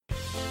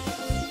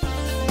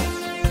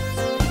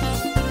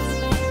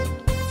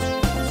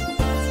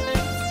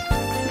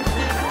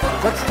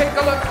Let's take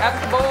a look at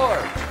the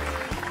board.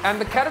 And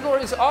the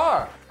categories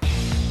are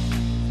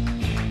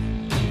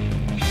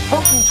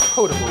Potent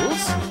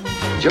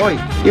Potables. Joey,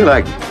 you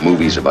like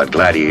movies about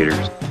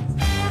gladiators?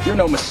 You're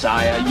no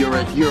messiah. You're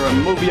a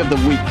movie of the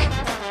week.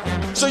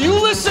 So you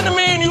listen to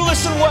me and you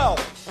listen well.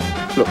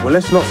 Look, well,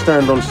 let's not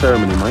stand on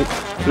ceremony, mate.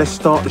 Let's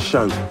start the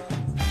show.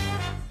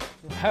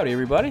 Howdy,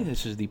 everybody.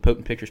 This is the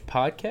Potent Pictures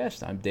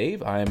Podcast. I'm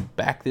Dave. I am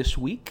back this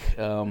week.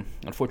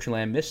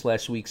 Unfortunately, I missed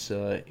last week's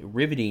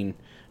riveting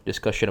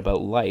discussion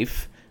about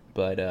life,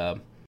 but I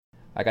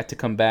got to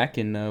come back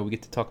and we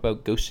get to talk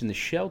about Ghost in the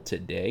Shell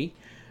today.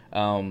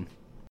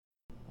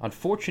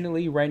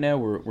 Unfortunately, right now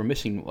we're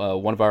missing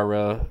one of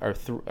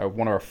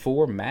our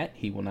four, Matt.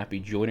 He will not be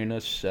joining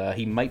us.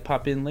 He might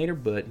pop in later,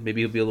 but maybe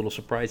he'll be a little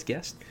surprise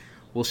guest.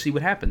 We'll see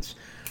what happens.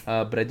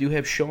 But I do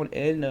have Sean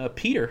and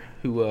Peter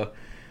who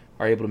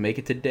are able to make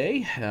it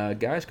today.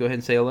 Guys, go ahead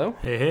and say hello.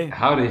 Hey.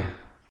 Howdy.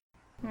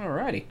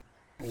 Alrighty.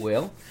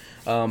 Well,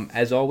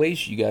 as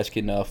always, you guys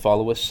can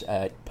follow us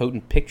at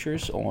Potent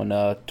Pictures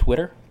on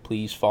Twitter.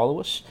 Please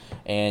follow us.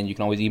 And you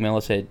can always email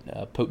us at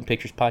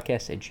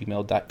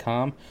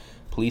potentpicturespodcast@gmail.com.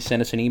 Please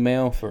send us an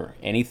email for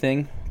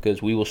anything,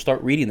 because we will start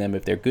reading them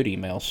if they're good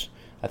emails.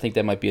 I think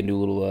that might be a new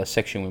little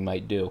section we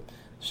might do.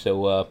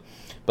 So,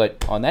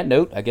 but on that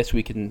note, I guess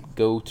we can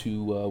go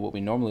to what we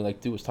normally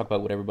like to do, is talk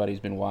about what everybody's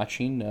been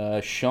watching.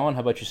 Sean, how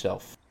about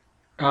yourself?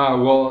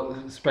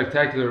 Well,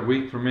 spectacular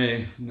week for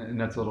me,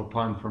 and that's a little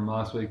pun from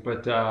last week.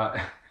 But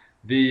I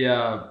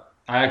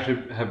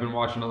actually have been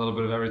watching a little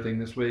bit of everything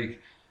this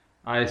week.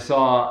 I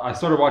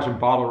started watching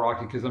Bottle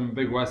Rocket because I'm a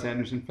big Wes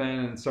Anderson fan,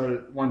 and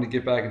wanted to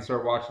get back and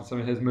start watching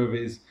some of his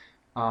movies.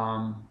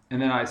 And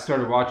then I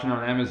started watching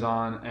on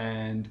Amazon,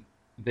 and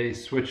they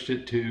switched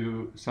it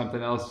to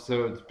something else,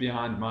 so it's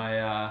beyond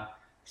my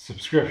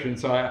subscription.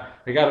 So I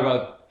got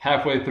about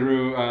halfway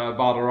through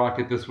Bottle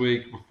Rocket this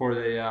week before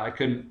I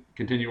couldn't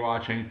continue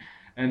watching,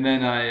 and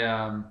then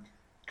I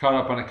caught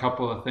up on a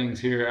couple of things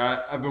here.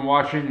 I've been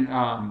watching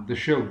the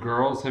show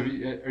Girls. Are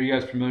you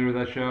guys familiar with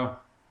that show?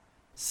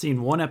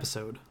 Seen one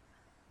episode.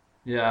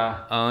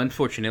 Yeah.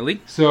 Unfortunately.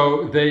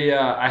 So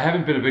I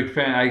haven't been a big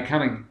fan. I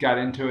kind of got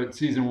into it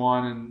season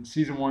 1,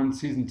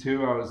 season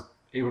 2, I was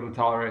able to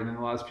tolerate, and then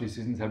the last few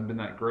seasons haven't been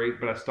that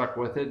great, but I stuck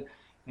with it.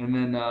 And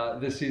then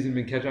this season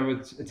been catching up.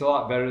 It's a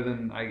lot better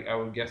than I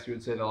would guess you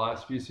would say the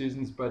last few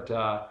seasons, but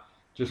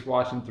just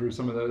watching through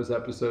some of those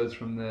episodes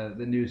from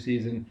the new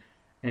season,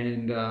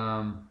 and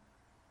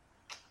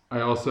I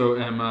also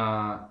am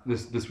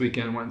this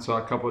weekend went and saw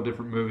a couple of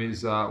different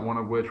movies, one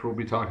of which we'll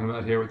be talking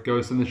about here with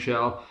Ghost in the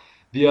Shell.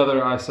 The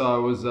other I saw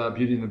was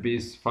Beauty and the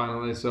Beast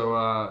finally, so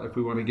if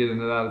we want to get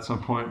into that at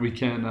some point, we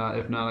can.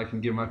 If not, I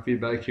can give my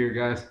feedback here,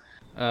 guys.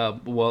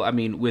 Well, I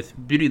mean, with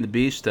Beauty and the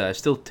Beast, I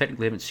still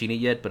technically haven't seen it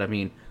yet, but I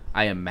mean,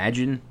 I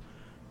imagine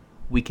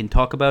we can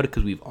talk about it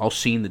because we've all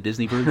seen the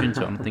Disney version,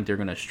 so I don't think they're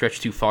going to stretch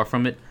too far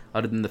from it,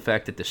 other than the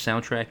fact that the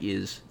soundtrack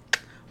is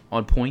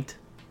on point.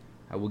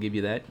 I will give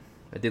you that.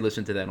 I did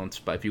listen to that on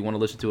Spotify. If you want to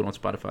listen to it on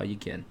Spotify, you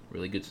can.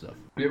 Really good stuff.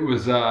 It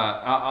was.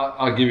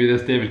 I'll give you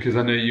this, David, because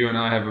I know you and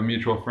I have a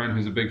mutual friend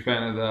who's a big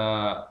fan of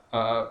the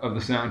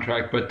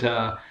soundtrack. But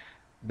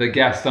the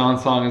Gaston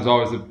song is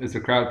always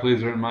a crowd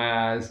pleaser in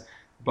my eyes.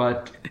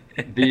 But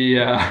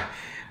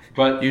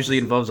but usually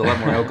involves a lot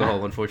more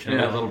alcohol,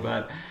 unfortunately. Yeah, a little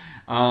bit.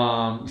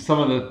 Some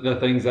of the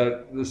things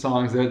the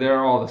songs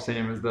they're all the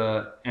same as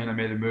the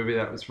animated movie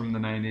that was from the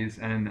 90s,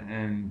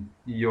 and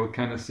you'll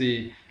kind of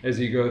see as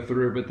you go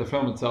through, but the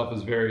film itself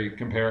is very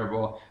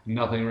comparable.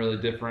 Nothing really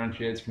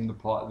differentiates from the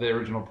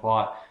original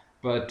plot,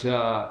 but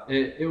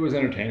it was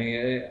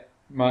entertaining.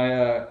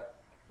 When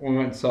we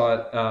went and saw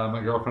it,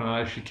 my girlfriend and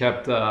I, she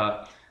kept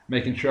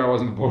making sure I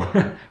wasn't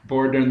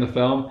bored during the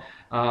film,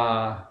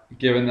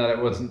 given that it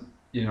wasn't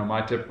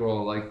my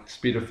typical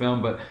speed of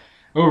film, but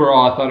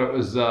overall, I thought it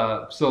was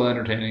still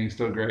entertaining,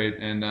 still great,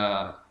 and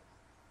I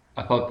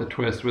thought the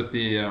twist with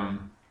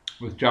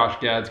with Josh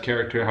Gad's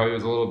character, how he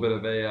was a little bit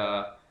of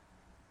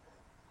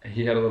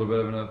he had a little bit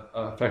of an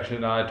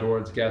affectionate eye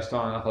towards Gaston.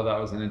 I thought that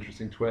was an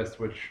interesting twist,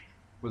 which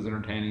was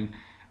entertaining,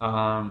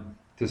 to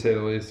say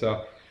the least.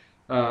 So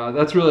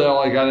that's really all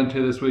I got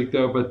into this week,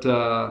 though. But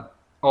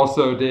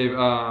also, Dave,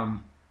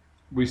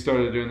 we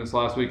started doing this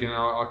last week, and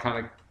I'll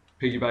kind of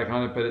piggyback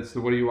on it. But it's the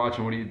what are you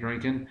watching, what are you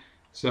drinking?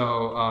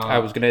 So I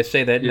was going to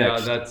say that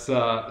next. Yeah, that's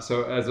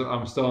so. As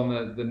I'm still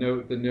on the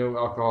no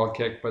alcohol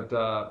kick, but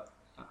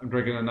I'm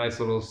drinking a nice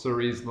little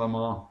Cerise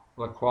Lemon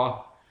La Croix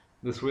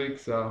this week.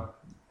 So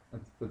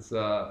that's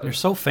You're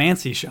so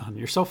fancy, Sean.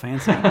 You're so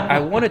fancy. I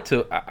wanted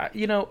to,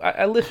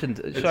 I listened.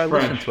 So I French.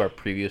 listened to our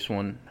previous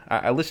one.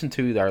 I listened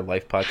to our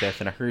Life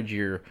podcast, and I heard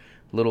your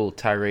little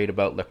tirade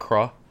about La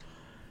Croix.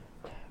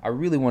 I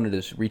really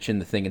wanted to reach in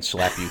the thing and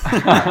slap you.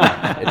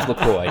 It's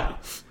LaCroix.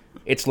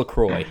 It's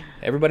LaCroix.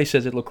 Everybody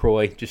says it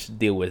LaCroix. Just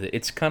deal with it.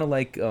 It's kind of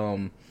like,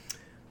 oh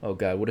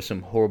God, what are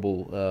some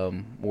horrible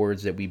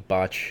words that we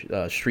botch?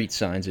 Street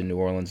signs in New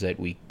Orleans that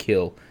we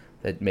kill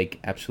that make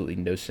absolutely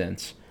no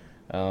sense.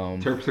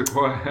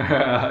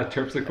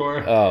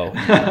 Terpsichore. Oh,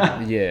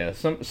 yeah.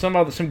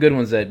 Some good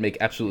ones that make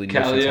absolutely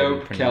no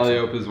sense.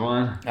 Calliope is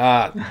one.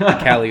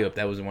 Calliope.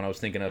 That was the one I was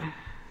thinking of.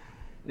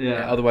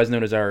 Yeah. Otherwise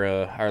known as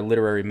our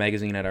literary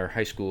magazine at our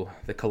high school,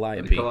 the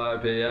Calliope.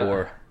 Calliope, yeah.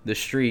 Or the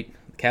street,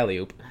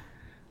 Calliope.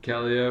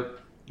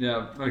 Calliope.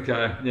 Yeah.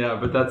 Okay. Yeah,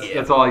 but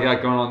that's all I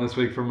got going on this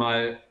week for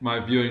my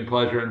viewing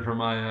pleasure and for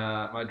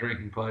my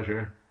drinking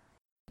pleasure.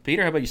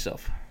 Peter, how about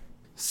yourself?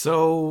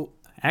 So,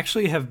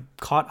 actually have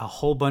caught a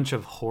whole bunch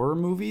of horror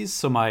movies.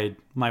 So my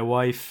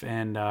wife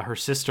and her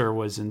sister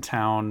was in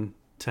town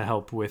to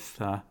help with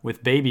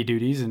baby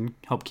duties and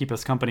help keep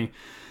us company.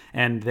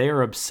 And they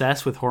are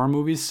obsessed with horror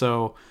movies.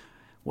 So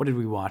what did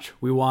we watch?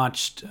 We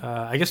watched,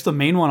 I guess the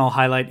main one I'll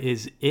highlight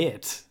is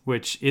It,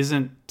 which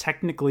isn't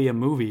technically a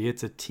movie.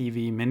 It's a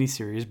TV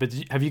miniseries. But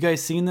have you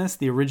guys seen this,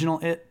 the original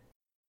It?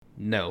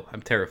 No,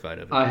 I'm terrified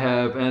of it. I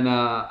have,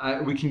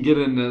 and we can get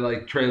into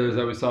like trailers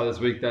that we saw this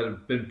week that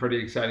have been pretty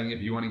exciting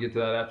if you want to get to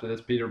that after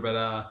this, Peter.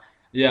 But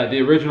yeah, the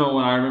original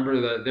one, I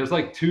remember that there's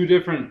like two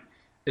different.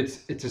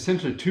 It's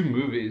essentially two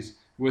movies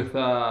with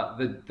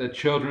the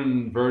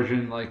children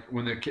version, like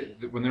when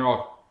they're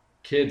all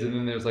kids, and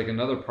then there's like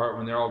another part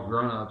when they're all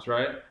grown-ups,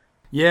 right?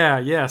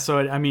 Yeah. So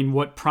I mean,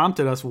 what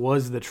prompted us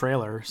was the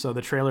trailer. So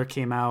the trailer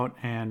came out,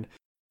 and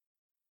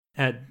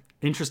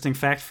interesting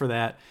fact for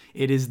that,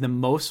 it is the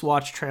most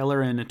watched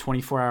trailer in a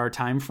 24-hour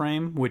time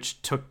frame, which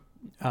took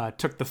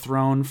the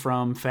throne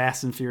from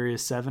Fast and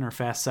Furious 7 or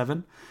Fast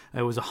 7.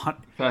 It was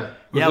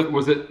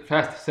Was it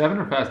Fast 7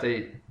 or Fast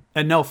 8?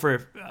 No,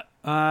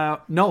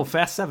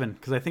 Fast 7,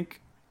 because I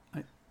think,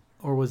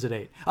 or was it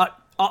 8?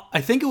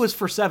 I think it was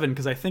for 7,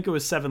 because I think it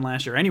was 7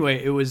 last year.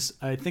 Anyway,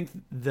 I think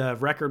the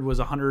record was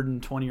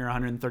 120 or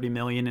 130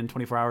 million in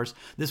 24 hours.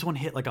 This one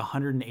hit like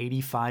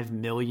 185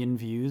 million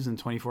views in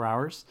 24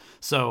 hours.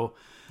 So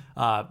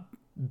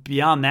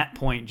beyond that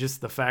point,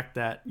 just the fact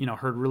that,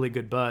 heard really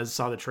good buzz,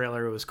 saw the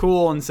trailer, it was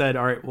cool, and said,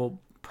 all right, well,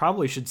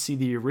 probably should see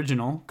the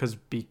original, because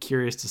be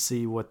curious to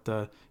see what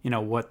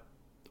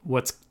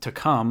what's to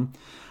come.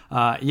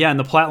 And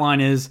the plot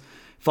line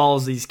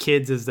follows these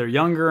kids as they're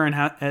younger and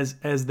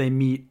as they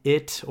meet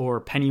It, or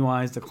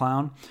Pennywise the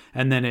clown,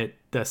 and then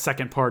the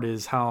second part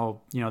is how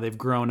they've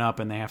grown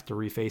up and they have to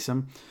reface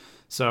him.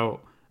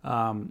 So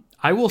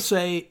I will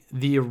say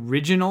the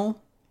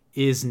original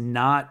is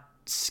not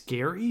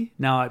scary.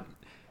 Now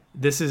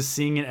this is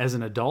seeing it as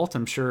an adult.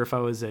 I'm sure if I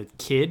was a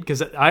kid,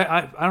 because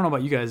I don't know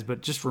about you guys, but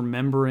just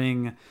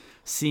remembering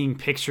seeing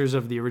pictures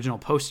of the original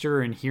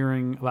poster and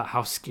hearing about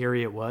how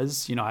scary it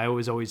was, I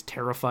was always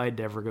terrified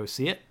to ever go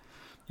see it.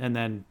 And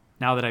then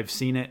now that I've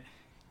seen it,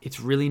 it's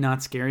really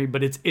not scary,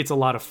 but it's a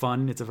lot of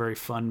fun. It's a very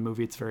fun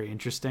movie. It's very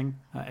interesting.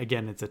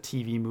 Again, it's a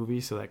TV movie,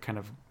 so that kind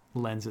of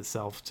lends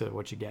itself to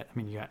what you get. I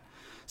mean, you got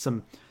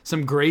some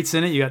greats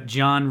in it. You got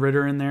John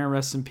Ritter in there,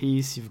 rest in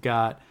peace. You've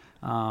got,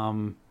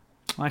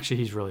 actually,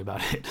 he's really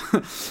about it.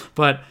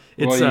 But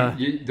it's... Well,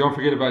 you don't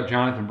forget about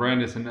Jonathan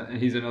Brandis, and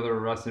he's another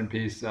rest in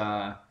peace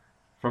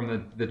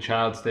from the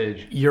child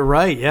stage. You're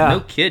right, yeah.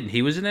 No kidding.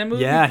 He was in that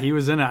movie? Yeah, he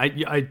was in it.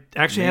 I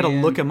actually had to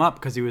look him up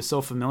because he was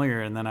so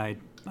familiar, and then I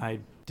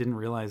didn't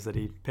realize that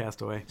he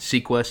passed away.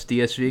 Sequest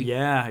DSV?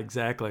 Yeah,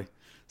 exactly.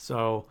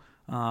 So,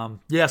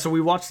 so we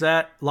watched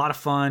that. A lot of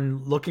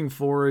fun. Looking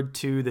forward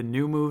to the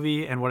new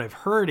movie, and what I've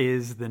heard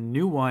is the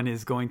new one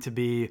is going to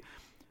be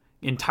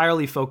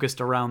entirely focused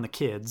around the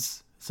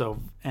kids. So,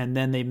 and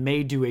then they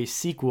may do a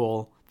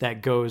sequel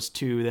that goes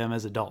to them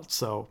as adults.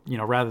 So,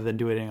 rather than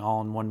do it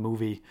all in one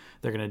movie,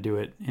 they're going to do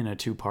it in a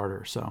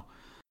two-parter. So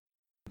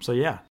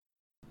yeah.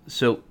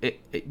 So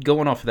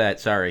going off of that,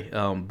 sorry,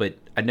 but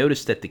I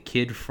noticed that the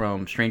kid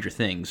from Stranger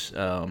Things,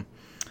 the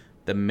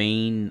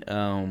main,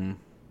 I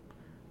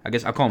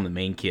guess I'll call him the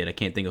main kid. I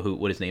can't think of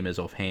what his name is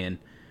offhand.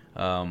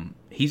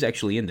 He's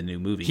actually in the new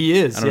movie. He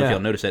is. I don't know if y'all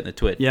noticed that in the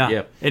twit.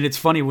 Yeah. And it's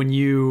funny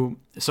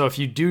if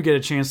you do get a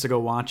chance to go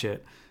watch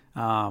it,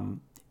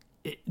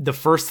 the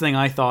first thing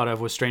I thought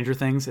of was Stranger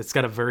Things. It's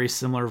got a very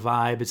similar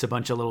vibe. It's a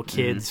bunch of little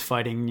kids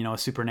fighting, a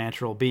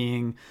supernatural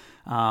being.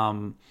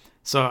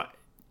 So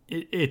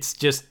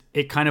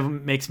it kind of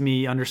makes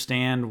me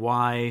understand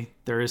why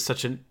there is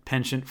such a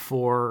penchant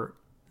for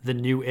the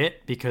new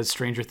It, because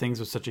Stranger Things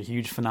was such a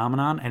huge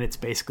phenomenon, and it's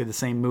basically the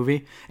same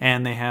movie,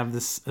 and they have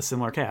a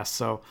similar cast.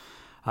 So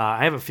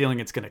I have a feeling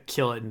it's going to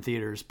kill it in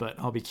theaters, but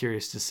I'll be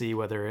curious to see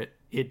whether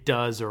it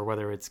does or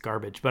whether it's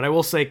garbage. But I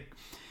will say,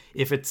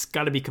 if it's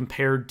got to be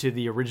compared to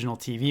the original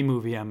TV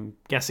movie, I'm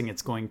guessing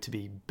it's going to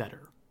be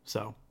better.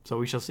 So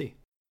we shall see.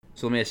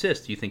 So let me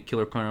assist. Do you think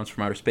Killer Clowns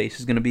from Outer Space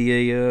is going to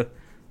be a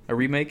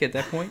remake at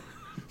that point?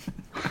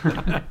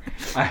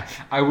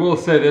 I will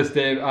say this,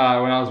 Dave. When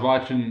I was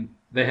watching,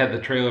 they had the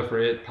trailer for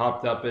It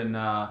popped up in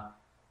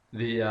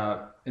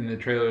the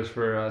trailers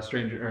for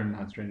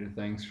Stranger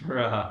Things,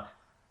 for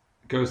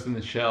Ghost in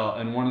the Shell,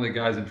 and one of the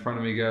guys in front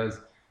of me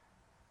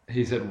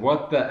he said,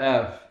 "What the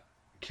F?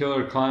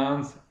 Killer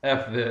Clowns?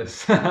 F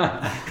this."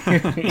 I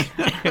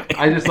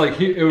just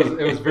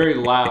it was very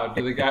loud.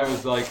 The guy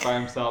was by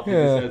himself.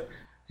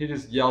 He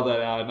just yelled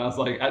that out, and I was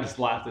like, I just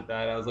laughed at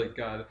that. I was like,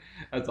 God,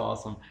 that's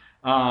awesome.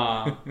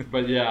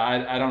 But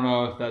yeah, I don't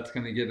know if that's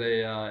gonna get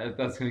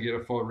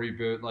a full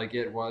reboot like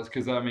it was,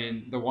 because I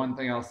mean the one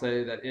thing I'll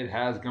say that it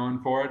has going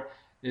for it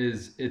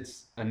is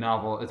it's a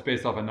novel. It's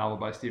based off a novel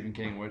by Stephen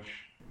King, which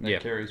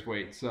carries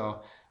weight.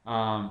 So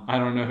I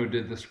don't know who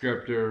did the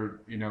script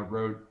or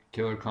wrote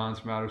Killer Clowns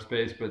from Outer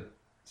Space, but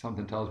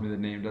something tells me the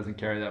name doesn't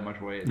carry that much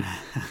weight.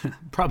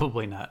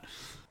 Probably not.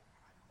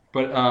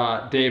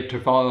 But Dave, to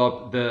follow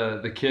up,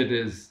 the kid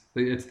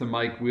it's the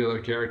Mike Wheeler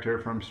character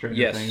from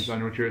Stranger Things,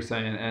 on what you were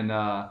saying, and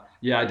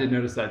yeah, I did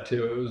notice that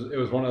too. It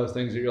was one of those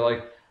things that you're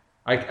like,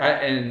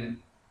 and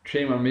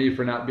shame on me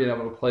for not being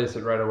able to place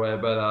it right away,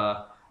 but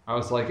I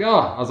was like,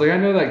 I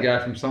know that guy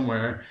from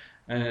somewhere,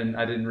 and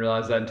I didn't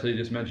realize that until you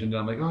just mentioned it.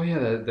 I'm like, oh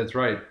yeah, that's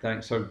right.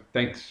 Thanks,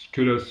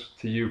 kudos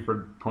to you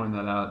for pointing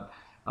that out.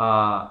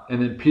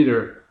 And then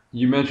Peter,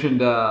 you mentioned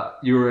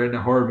you were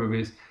into horror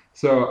movies.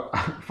 So,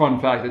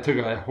 fun fact, I took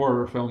a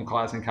horror film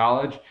class in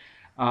college.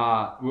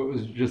 It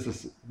was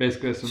just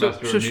basically a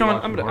semester. So Sean,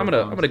 I'm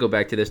gonna go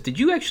back to this. Did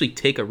you actually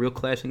take a real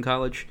class in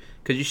college?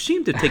 Because you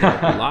seem to take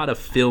a lot of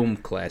film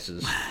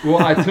classes.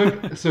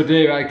 Well, so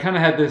Dave, I kind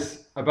of had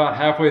this about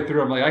halfway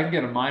through. I'm like, I can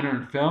get a minor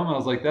in film. I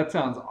was like, that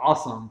sounds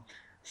awesome.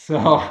 So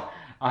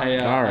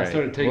I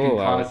started taking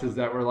classes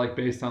that were like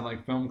based on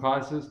like film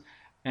classes,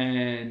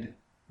 and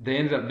they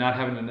ended up not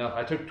having enough.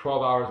 I took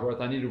 12 hours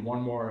worth. I needed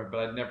one more,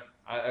 but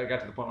I got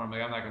to the point where I'm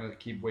like, I'm not going to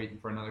keep waiting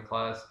for another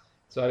class.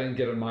 So I didn't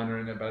get a minor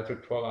in it, but I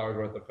took 12 hours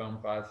worth of film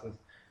classes.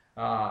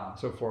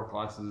 So 4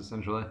 classes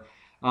essentially.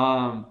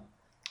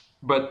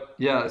 But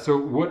yeah, so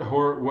what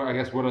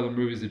other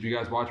movies did you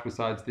guys watch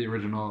besides the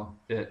original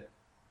It?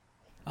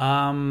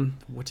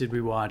 What did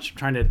we watch? I'm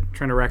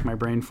trying to rack my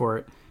brain for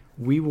it.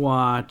 We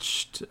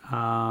watched we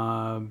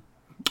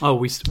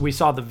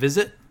saw The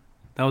Visit.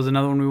 That was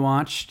another one we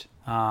watched.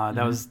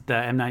 That was the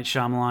M. Night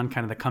Shyamalan,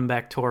 kind of the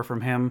comeback tour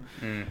from him.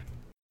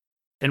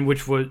 And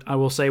which I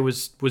will say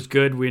was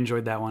good. We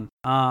enjoyed that one.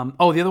 The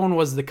other one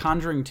was The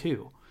Conjuring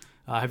 2.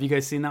 Have you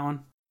guys seen that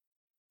one?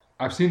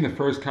 I've seen the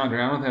first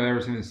Conjuring. I don't think I've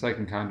ever seen the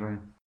second Conjuring.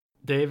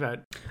 Dave?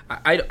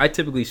 I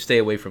typically stay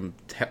away from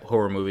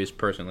horror movies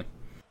personally.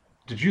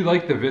 Did you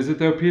like The Visit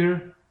though,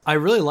 Peter? I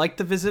really liked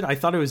The Visit. I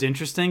thought it was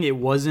interesting. It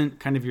wasn't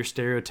kind of your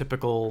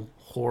stereotypical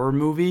horror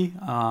movie.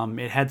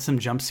 It had some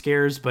jump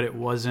scares, but it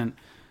wasn't...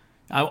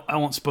 I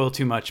won't spoil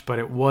too much, but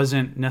it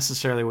wasn't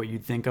necessarily what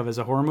you'd think of as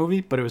a horror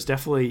movie, but it was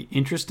definitely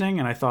interesting,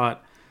 and I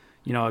thought,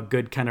 a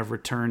good kind of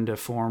return to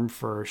form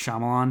for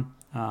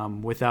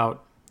Shyamalan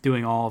without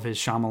doing all of his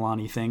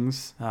Shyamalan-y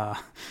things.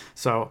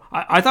 So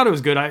I thought it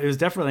was good. It was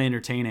definitely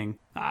entertaining.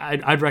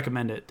 I'd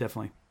recommend it,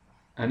 definitely.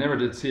 I never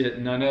did see it,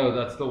 and I know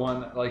that's the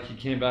one that, like, he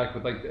came back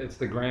with, like, it's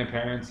the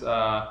grandparents, kind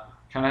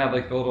of had,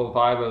 like, the little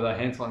vibe of the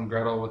Hansel and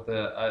Gretel with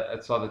I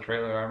saw the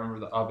trailer, I remember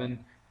the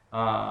oven,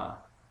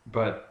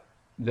 but...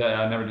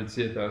 Yeah, I never did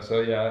see it though, so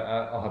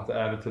yeah, I'll have to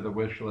add it to the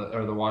wish list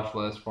or the watch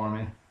list for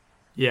me.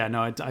 Yeah,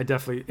 no, it's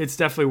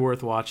definitely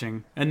worth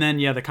watching. And then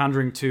The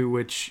Conjuring 2,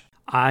 which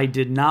I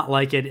did not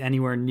like it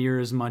anywhere near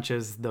as much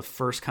as the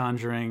first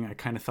Conjuring. I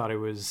kind of thought it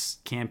was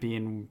campy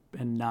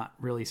and not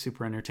really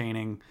super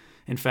entertaining.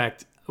 In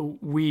fact,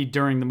 we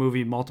during the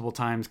movie multiple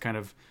times kind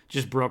of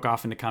just broke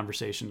off into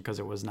conversation because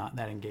it was not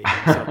that engaging.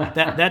 So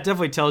that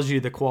definitely tells you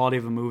the quality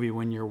of a movie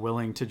when you're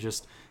willing to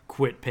just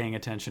quit paying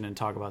attention and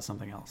talk about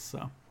something else.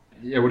 So.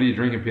 Yeah, what are you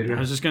drinking, Peter? I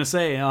was just gonna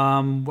say,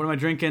 what am I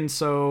drinking?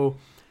 So,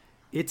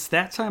 it's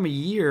that time of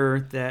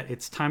year that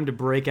it's time to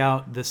break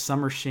out the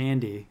summer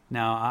shandy.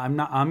 Now,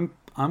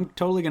 I'm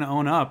totally gonna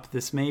own up.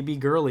 This may be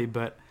girly,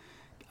 but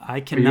I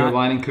cannot.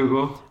 Are you a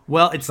Leinenkugel?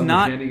 Well, it's summer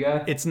not. Shandy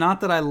guy? It's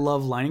not that I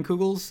love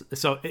Leinenkugels.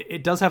 So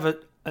it does have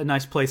a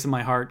nice place in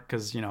my heart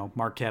because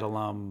Marquette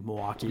alum,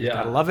 Milwaukee, you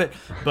gotta love it.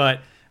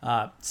 But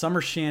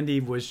summer shandy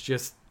was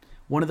just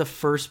one of the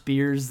first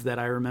beers that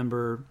I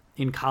remember.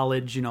 In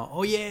college,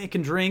 I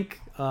can drink.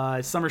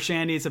 Summer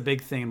shandy is a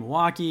big thing in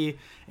Milwaukee,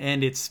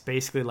 and it's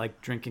basically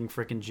like drinking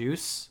frickin'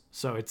 juice.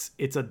 So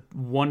it's a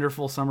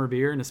wonderful summer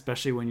beer, and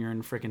especially when you're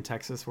in frickin'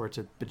 Texas where it's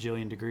a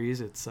bajillion degrees,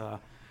 it's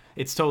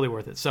totally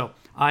worth it. So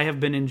I have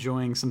been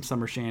enjoying some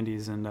summer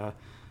shandies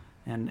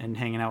and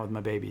hanging out with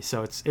my baby.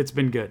 So it's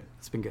been good.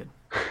 It's been good.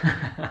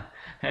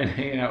 And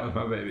hanging out with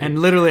my baby. And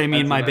literally, I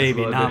mean my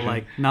baby, not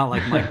like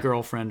my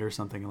girlfriend or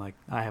something. Like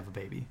I have a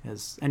baby,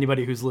 as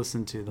anybody who's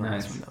listened to the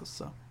last one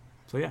knows.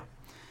 So yeah,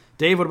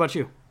 Dave, what about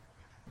you?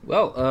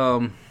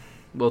 Well,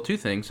 2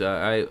 things.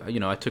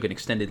 I took an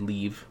extended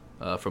leave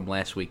from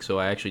last week, so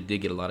I actually did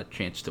get a lot of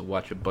chance to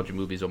watch a bunch of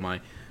movies on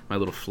my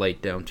little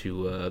flight down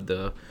to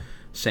the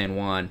San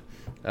Juan.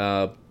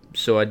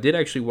 So I did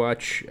actually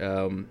watch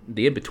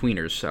The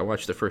In-Betweeners. I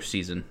watched the first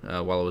season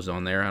while I was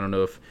on there. I don't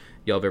know if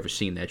y'all have ever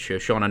seen that show.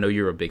 Sean, I know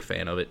you're a big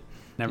fan of it.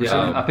 Never seen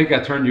it. I think I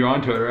turned you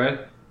on to it, right?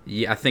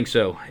 Yeah, I think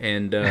so.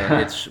 And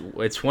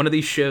it's one of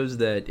these shows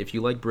that if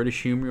you like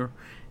British humor,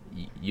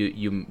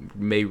 you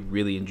may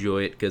really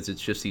enjoy it because it's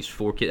just these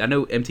 4 kids. I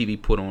know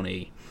MTV put on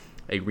a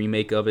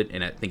remake of it,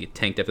 and I think it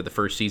tanked after the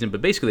first season.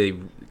 But basically, they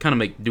kind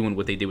of doing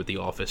what they did with The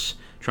Office,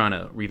 trying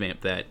to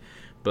revamp that.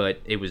 But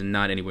it was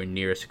not anywhere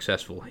near as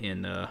successful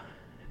in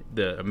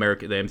the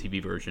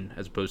MTV version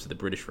as opposed to the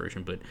British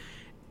version. But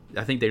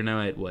I think they're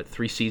now at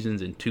 3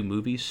 seasons and 2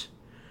 movies,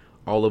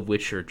 all of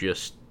which are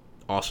just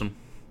awesome.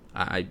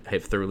 I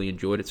have thoroughly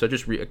enjoyed it. So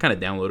I kind of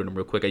downloaded them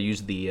real quick. I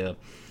used the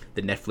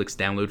Netflix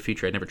download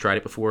feature. I'd never tried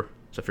it before,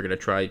 so I figured I'd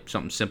try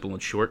something simple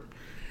and short.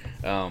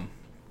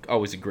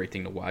 Always a great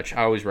thing to watch.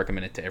 I always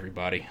recommend it to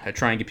everybody. I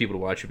try and get people to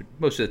watch it, but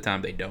most of the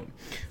time they don't,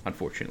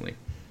 unfortunately.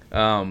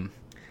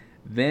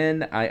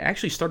 Then I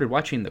actually started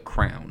watching The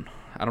Crown.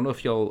 I don't know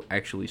if y'all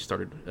actually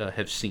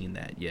have seen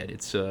that yet.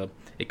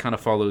 It kind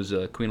of follows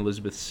Queen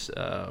Elizabeth's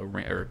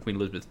Queen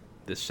Elizabeth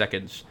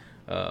II's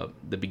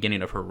the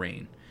beginning of her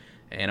reign.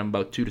 And I'm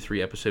about 2 to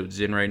 3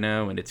 episodes in right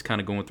now, and it's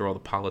kind of going through all the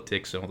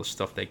politics and all the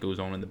stuff that goes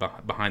on in the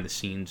behind the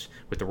scenes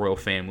with the royal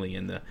family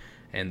and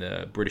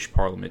the British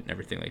Parliament and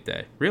everything like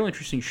that. Real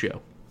interesting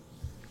show.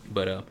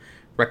 But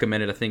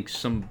recommended. I think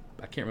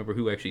I can't remember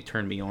who actually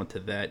turned me on to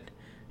that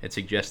and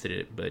suggested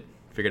it, but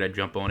figured I'd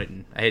jump on it,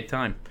 and I had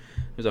time.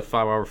 It was a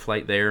 5-hour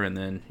flight there, and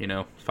then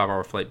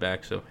 5-hour flight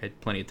back, so I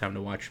had plenty of time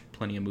to watch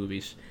plenty of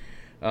movies.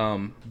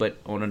 But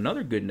on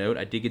another good note,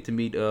 I did get to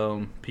meet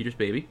Peter's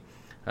baby.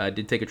 I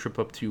did take a trip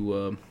up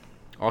to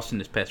Austin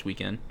this past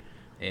weekend,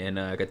 and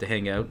I got to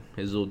hang out.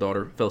 His little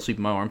daughter fell asleep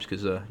in my arms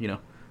because,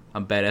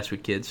 I'm badass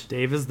with kids.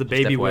 Dave is the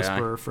baby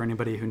whisperer for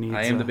anybody who needs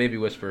I am the baby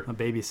whisperer. A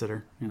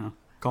babysitter.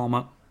 Call him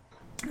up.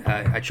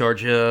 I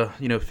charge, $50,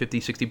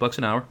 $60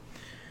 an hour.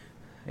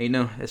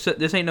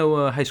 This ain't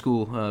no high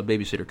school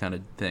babysitter kind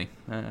of thing.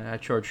 I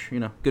charge,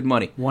 good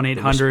money.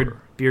 1-800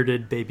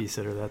 bearded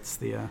babysitter. That's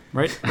the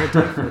right. Dave?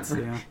 That's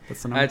the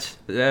number.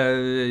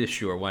 That's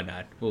sure. Why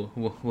not?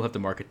 We'll have to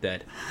market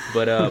that.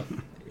 But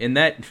in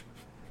that,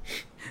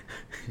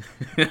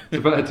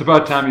 it's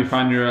about time you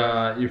find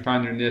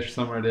your niche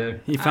somewhere,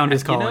 Dave. He found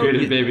his calling.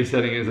 Bearded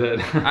babysitting is it?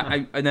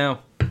 I now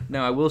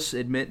I will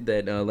admit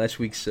that last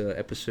week's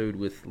episode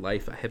with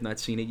Life, I have not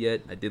seen it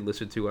yet. I did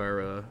listen to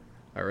our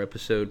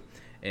episode.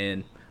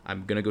 And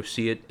I'm gonna go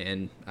see it,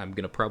 and I'm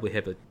gonna probably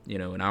have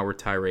an hour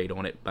tirade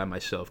on it by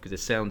myself because it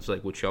sounds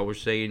like what y'all were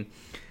saying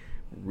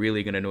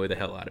really gonna annoy the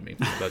hell out of me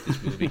about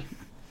this movie.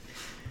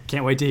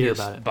 Can't wait to hear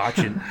about it.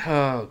 Botching.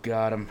 Oh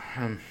God,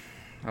 I'm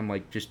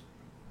like just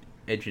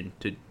edging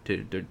to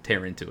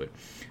tear into it.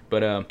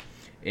 But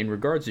in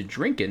regards to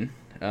drinking,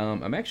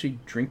 I'm actually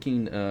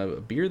drinking a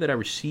beer that I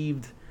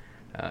received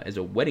as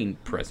a wedding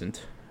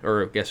present.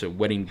 Or I guess a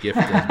wedding gift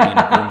as being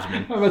a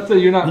groomsman. I'm about to say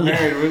you're not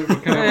married.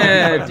 What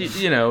kind of it's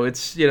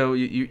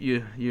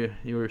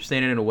you were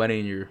standing in a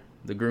wedding. And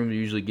the groom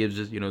usually gives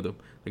us the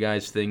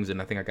guys things,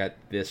 and I think I got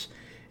this.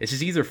 This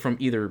is either from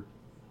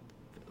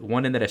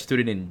one in that I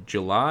stood in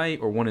July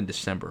or one in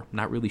December. I'm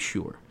not really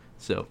sure.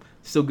 So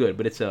still good,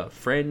 but it's a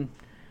Fransona.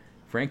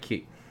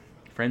 Is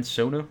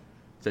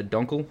that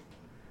Dunkel?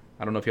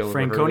 I don't know if y'all ever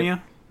heard of it.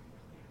 Franconia?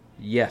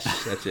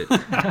 Yes, that's it.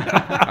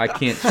 I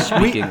can't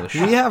speak English.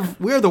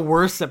 We are the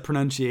worst at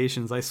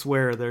pronunciations. I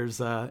swear.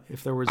 There's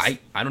if there was I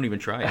don't even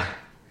try it.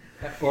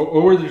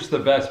 Or we're just the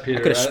best, Peter.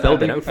 I could have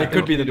spelled it out. It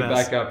could be the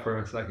best. Back up for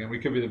a second. We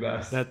could be the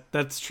best.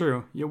 That's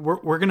true. Yeah,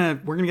 we're gonna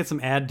get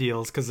some ad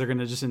deals because they're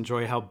gonna just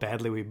enjoy how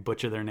badly we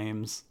butcher their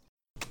names.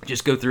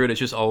 Just go through it. It's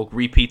just all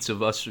repeats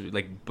of us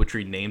like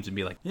butchering names and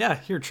be like, yeah,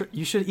 here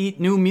you should eat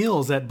new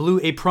meals at Blue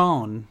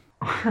Apron.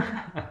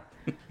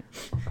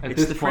 At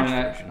this point,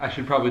 I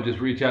should probably just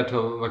reach out to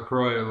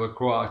LaCroix or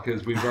LaCroix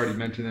because we've already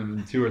mentioned them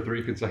in 2 or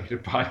 3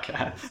 consecutive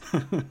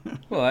podcasts.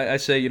 Well, I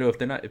say,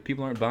 if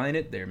people aren't buying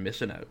it, they're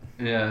missing out.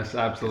 Yes,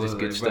 absolutely. It's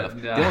good stuff.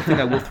 Yeah. The only thing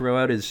I will throw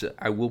out is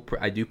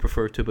I do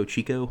prefer Topo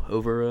Chico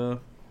over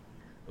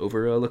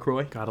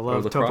LaCroix. Gotta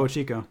love Topo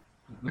Chico.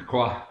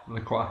 LaCroix.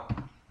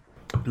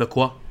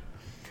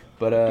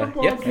 But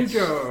Topo yeah.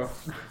 Chico.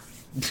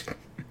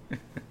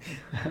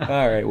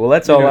 All right. Well,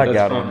 that's all I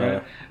got fun, on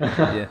that.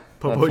 Right? Yeah.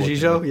 Popo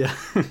Gijo, yeah.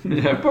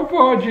 Yeah,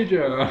 Popo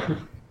Gijo.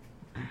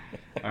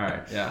 All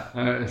right,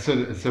 yeah.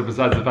 So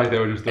besides the fact that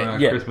we're just throwing out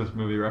Christmas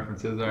movie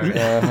references, all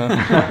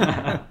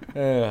right.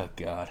 Oh,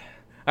 God.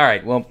 All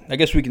right, well, I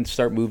guess we can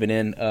start moving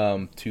in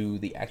to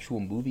the actual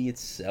movie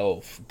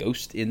itself,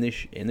 Ghost in the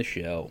Shell,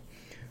 a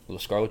little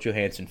Scarlett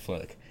Johansson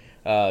flick.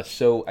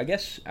 So I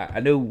guess I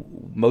know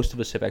most of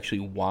us have actually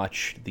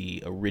watched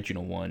the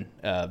original one,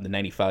 the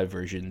 95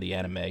 version, the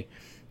anime,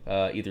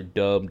 either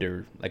dubbed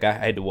or, like, I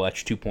had to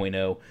watch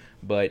 2.0,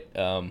 but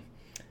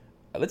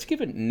let's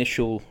give an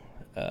initial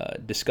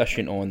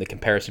discussion on the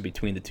comparison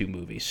between the two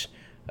movies.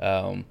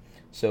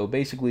 So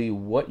basically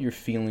what you're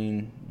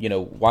feeling,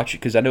 watch it,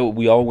 because I know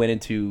we all went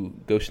into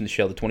Ghost in the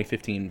Shell, the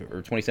 2015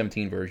 or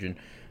 2017 version,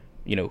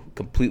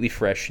 completely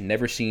fresh,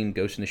 never seen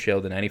Ghost in the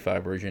Shell, the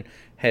 95 version,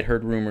 had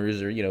heard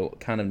rumors or,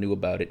 kind of knew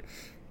about it,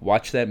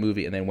 watched that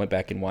movie, and then went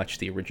back and watched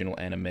the original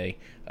anime.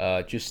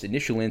 Just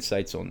initial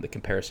insights on the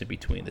comparison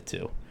between the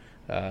two.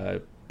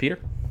 Peter?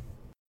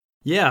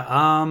 Yeah,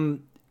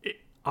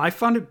 I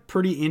found it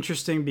pretty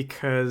interesting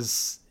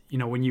because,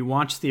 when you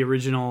watch the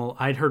original,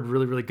 I'd heard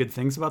really, really good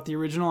things about the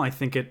original. I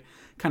think it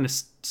kind of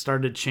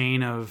started a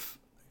chain of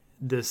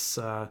this,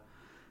 I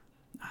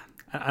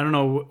don't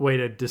know what way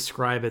to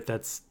describe it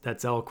that's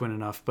eloquent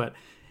enough, but,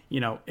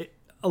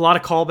 a lot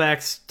of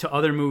callbacks to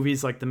other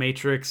movies like The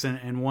Matrix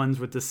and ones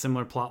with this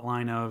similar plot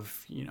line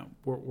of,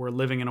 we're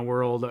living in a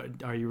world.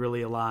 Are you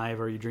really alive?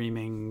 Are you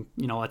dreaming?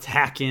 Let's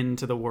hack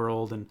into the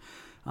world.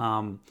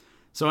 And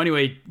so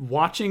anyway,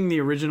 watching the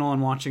original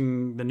and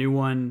watching the new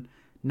one,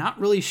 not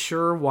really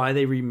sure why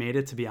they remade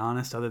it, to be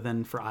honest, other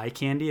than for eye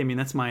candy. I mean,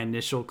 that's my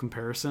initial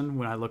comparison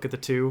when I look at the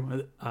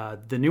two.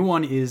 The new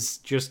one is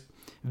just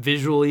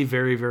visually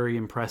very, very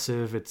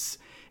impressive.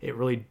 It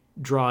really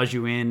draws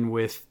you in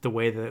with the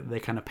way that they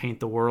kind of paint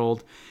the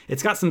world.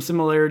 It's got some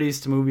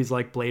similarities to movies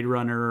like Blade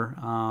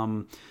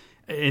Runner.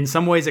 In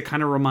some ways, it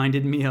kind of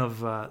reminded me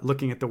of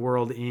looking at the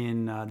world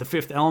in The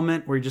Fifth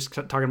Element, where you're just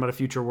talking about a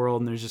future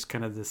world, and there's just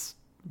kind of this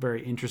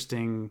very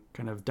interesting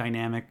kind of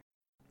dynamic.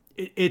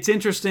 It's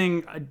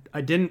interesting.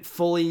 I didn't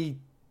fully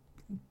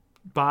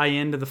buy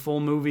into the full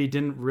movie,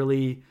 didn't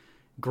really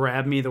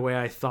grab me the way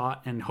I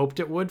thought and hoped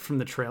it would from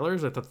the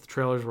trailers. I thought the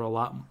trailers were a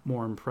lot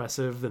more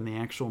impressive than the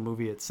actual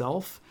movie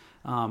itself.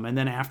 And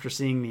then after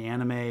seeing the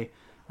anime,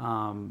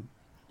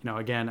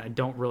 again, I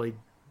didn't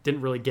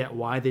really get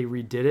why they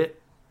redid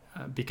it,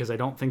 because I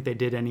don't think they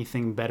did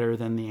anything better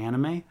than the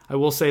anime. I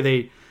will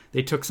say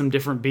they took some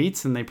different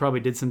beats, and they probably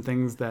did some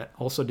things that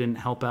also didn't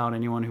help out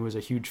anyone who was a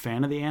huge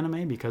fan of the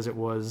anime, because it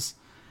was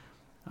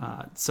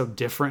so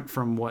different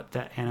from what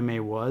that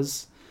anime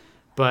was.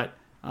 But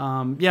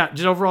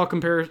just overall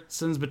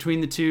comparisons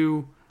between the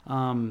two.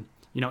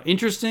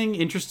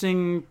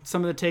 Interesting.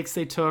 Some of the takes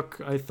they took,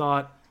 I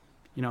thought,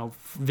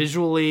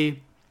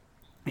 visually,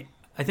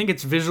 I think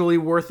it's visually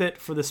worth it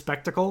for the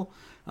spectacle.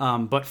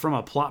 But from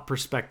a plot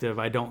perspective,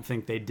 I don't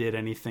think they did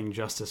anything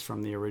justice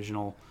from the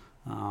original.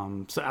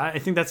 So I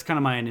think that's kind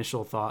of my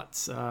initial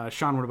thoughts.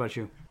 Sean, what about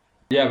you?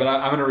 Yeah, but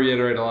I'm going to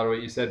reiterate a lot of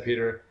what you said,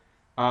 Peter.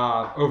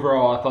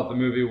 Overall, I thought the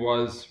movie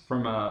was,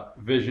 from a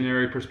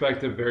visionary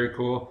perspective, very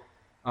cool.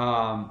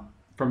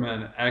 From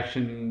an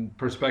action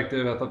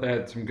perspective, I thought they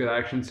had some good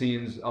action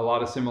scenes, a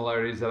lot of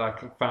similarities that I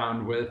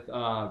found with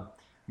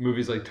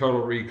movies like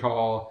Total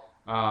Recall,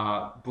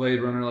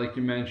 Blade Runner, like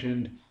you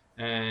mentioned,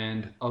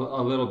 and a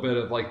little bit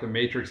of like The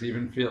Matrix,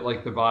 even feel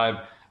like the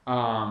vibe.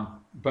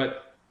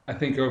 But I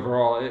think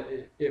overall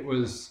it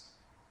was,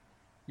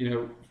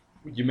 you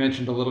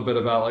mentioned a little bit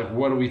about like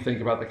what do we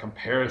think about the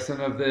comparison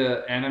of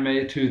the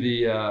anime to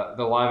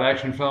the live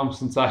action film.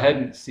 Since I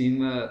hadn't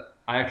seen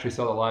I actually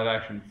saw the live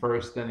action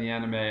first, then the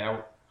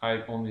anime.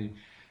 I only,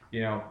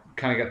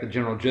 kind of got the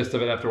general gist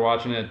of it after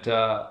watching it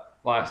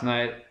last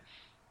night.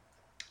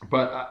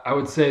 But I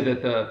would say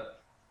that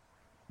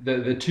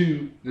the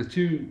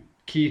two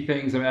key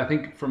things. I mean, I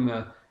think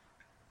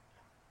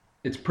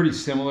it's pretty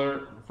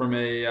similar from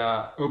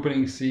a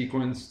opening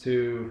sequence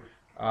to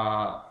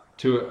a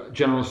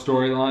general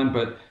storyline,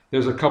 but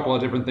there's a couple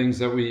of different things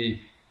that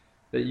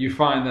you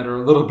find that are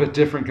a little bit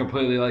different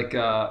completely. Like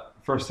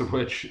first of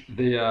which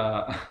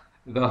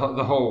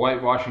the whole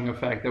whitewashing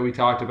effect that we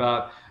talked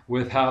about,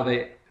 with how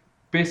they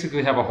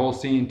basically have a whole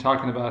scene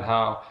talking about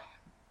how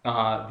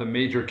the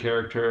major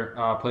character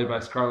played by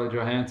Scarlett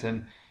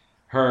Johansson,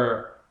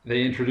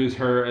 they introduce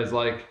her as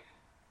like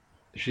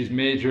she's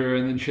Major,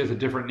 and then she has a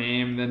different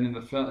name than in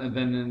the film, and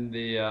then in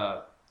the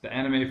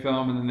anime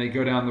film, and then they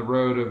go down the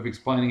road of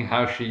explaining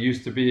how she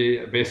used to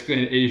be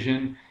basically an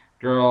Asian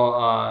girl,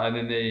 and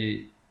then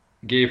they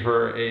gave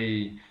her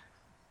a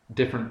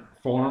different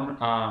form.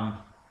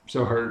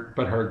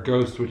 But her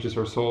ghost, which is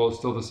her soul, is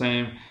still the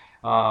same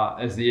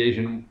as the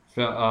Asian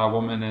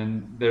woman,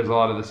 and there's a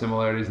lot of the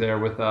similarities there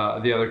with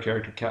the other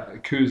character,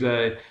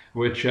 Kuze,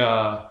 which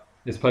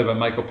is played by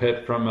Michael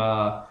Pitt from,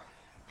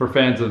 for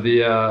fans of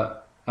the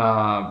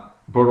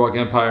Boardwalk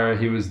Empire,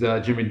 he was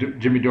Jimmy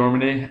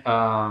Dorminey,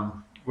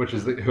 which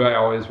is who I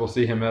always will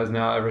see him as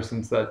now, ever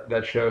since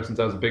that show, since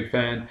I was a big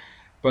fan.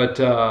 But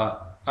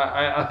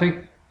I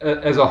think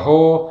as a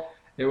whole,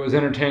 it was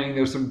entertaining.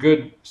 There's some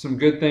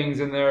good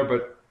things in there,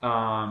 but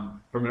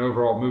from an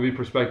overall movie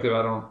perspective,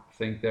 I don't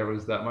think there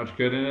was that much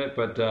good in it.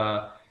 But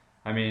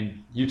I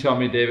mean, you tell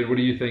me, David, what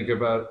do you think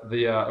about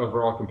the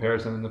overall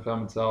comparison in the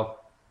film itself?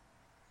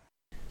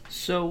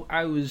 So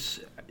I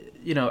was,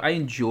 I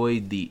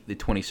enjoyed the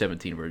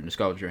 2017 version, the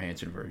Scarlett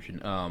Johansson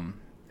version.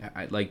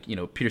 I like,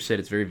 Peter said,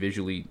 it's very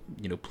visually,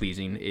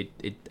 pleasing.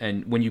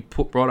 And when you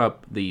brought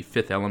up The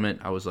Fifth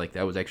Element, I was like,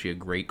 that was actually a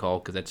great call,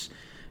 because that's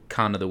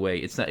kind of the way.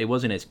 It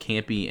wasn't as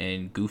campy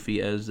and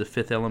goofy as The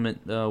Fifth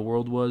Element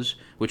world was,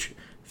 which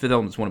Fifth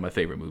Element is one of my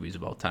favorite movies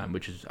of all time,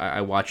 which is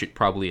I watch it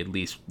probably at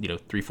least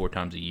 3-4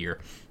 times a year.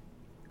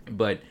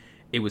 But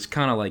it was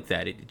kind of like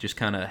that. It just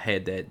kind of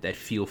had that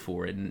feel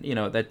for it, and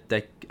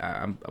that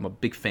I'm a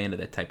big fan of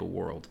that type of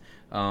world.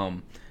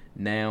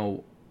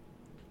 Now,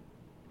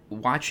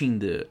 watching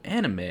the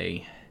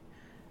anime,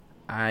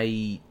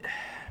 I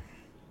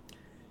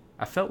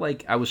felt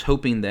like I was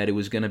hoping that it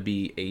was going to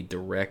be a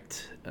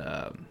direct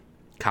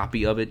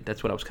copy of it.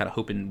 That's what I was kind of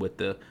hoping what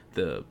the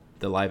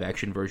live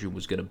action version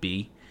was going to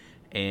be.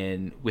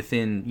 And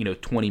within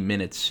 20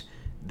 minutes,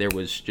 there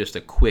was just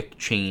a quick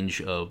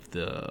change of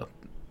the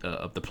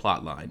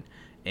plot line,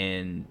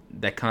 and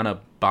that kind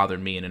of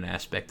bothered me in an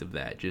aspect of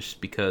that,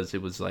 just because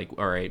it was like,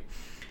 all right,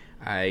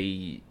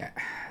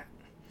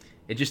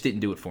 it just didn't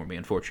do it for me,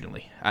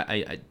 unfortunately.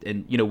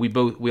 And you know,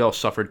 we all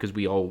suffered because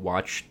we all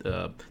watched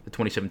the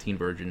 2017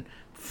 version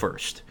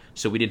first,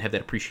 so we didn't have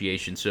that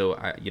appreciation. So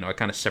I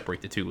kind of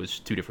separate the two as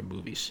two different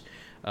movies.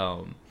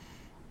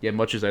 Yeah,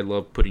 much as I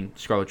love putting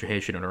Scarlett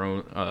Johansson on her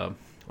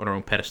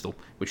own pedestal,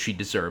 which she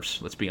deserves.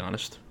 Let's be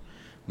honest.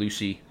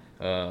 Lucy,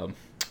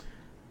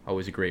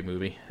 always a great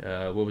movie.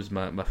 What was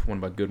one of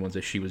my good ones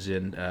that she was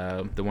in?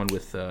 The one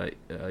with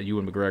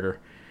Ewan McGregor,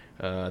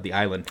 The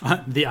Island.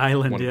 The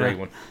Island, one yeah. great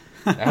one.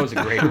 That was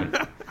a great one.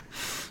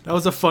 That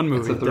was a fun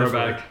movie. It's a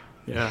throwback.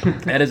 Definitely.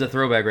 Yeah. That is a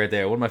throwback right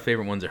there. One of my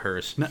favorite ones of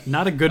hers.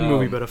 Not a good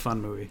movie, but a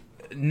fun movie.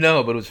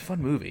 No, but it was a fun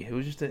movie. It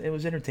was just it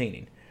was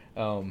entertaining.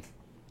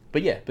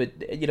 But yeah,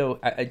 you know,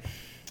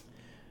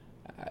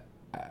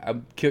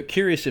 I'm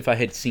curious if I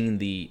had seen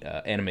the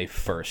anime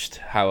first,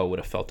 how I would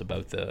have felt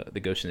about the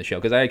Ghost in the Shell,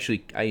 because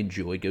I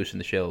enjoyed Ghost in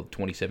the Shell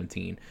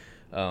 2017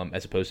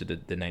 as opposed to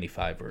the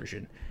 95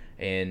 version,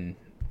 and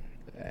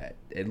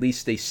at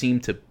least they seem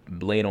to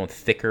lay it on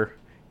thicker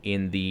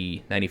in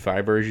the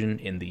 95 version.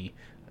 In the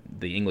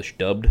English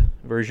dubbed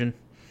version,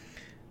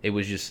 it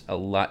was just a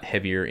lot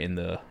heavier in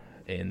the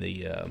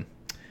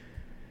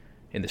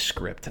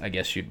script, I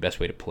guess the best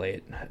way to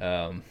play it.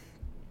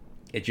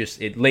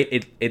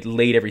 It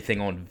laid everything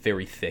on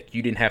very thick.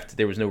 You didn't have to.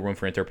 There was no room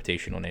for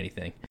interpretation on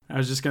anything. I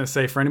was just gonna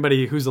say, for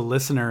anybody who's a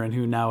listener and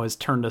who now has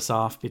turned us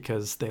off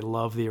because they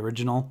love the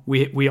original,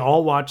 we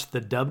all watched the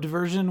dubbed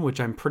version,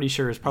 which I'm pretty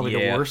sure is probably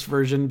the worst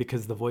version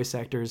because the voice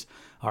actors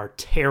are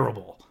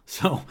terrible.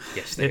 So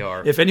yes, they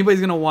are. If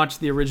anybody's gonna watch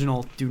the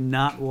original, do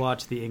not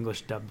watch the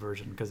English dubbed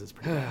version because it's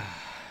pretty bad.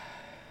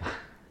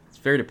 It's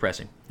very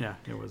depressing. Yeah,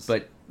 it was.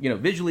 But you know,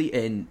 visually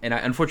and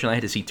unfortunately, I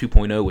had to see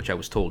 2.0, which I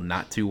was told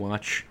not to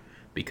watch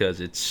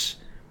because it's.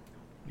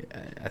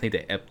 I think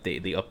they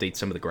update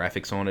some of the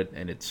graphics on it,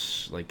 and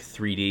it's like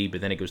 3D,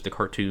 but then it goes to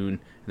cartoon,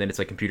 and then it's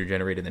like computer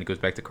generated, then it goes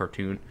back to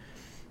cartoon.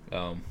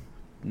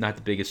 Not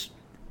the biggest.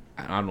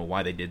 I don't know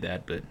why they did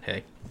that, but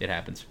hey, it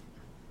happens.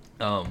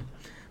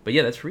 But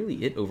yeah, that's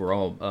really it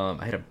overall.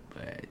 I had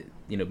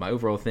my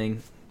overall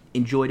thing.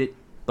 Enjoyed it.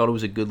 Thought it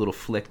was a good little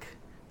flick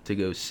to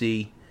go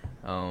see.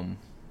 I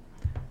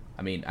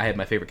mean, I had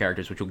my favorite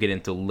characters, which we'll get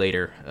into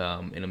later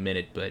in a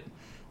minute, but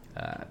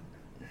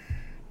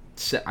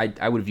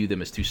I would view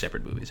them as two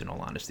separate movies, in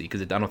all honesty,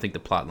 because I don't think the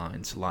plot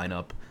lines line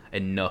up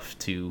enough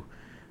to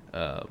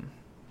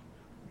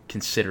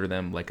consider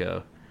them like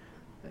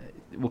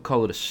we'll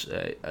call it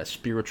a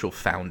spiritual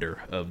founder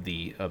of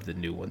the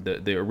new one.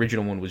 The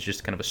original one was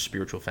just kind of a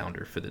spiritual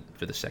founder for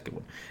the second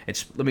one.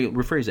 Let me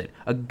rephrase that: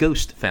 a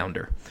ghost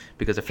founder,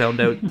 because I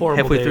found out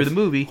halfway through the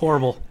movie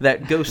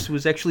that Ghost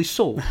was actually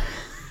sold.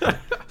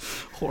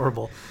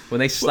 Horrible. When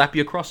they slap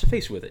you across the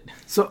face with it.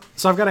 So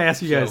I've got to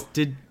ask you guys: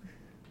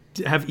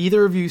 have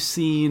either of you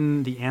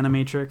seen the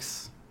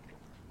Animatrix?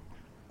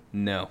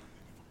 No.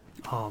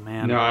 Oh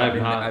man. No,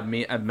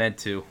 I've meant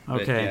to.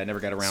 But Okay. yeah, I never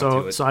got around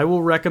to it. So I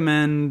will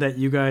recommend that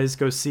you guys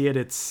go see it.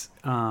 It's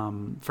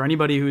for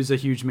anybody who's a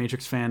huge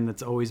Matrix fan.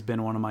 That's always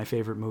been one of my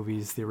favorite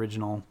movies. The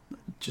original,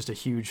 just a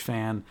huge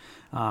fan.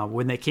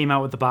 When they came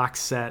out with the box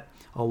set,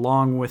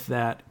 along with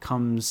that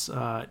comes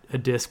a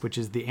disc, which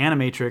is the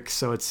Animatrix.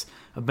 So it's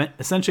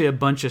essentially a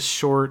bunch of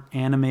short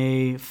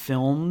anime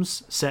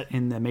films set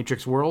in the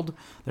Matrix world.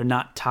 They're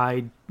not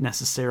tied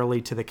necessarily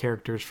to the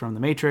characters from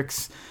the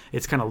Matrix.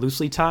 It's kind of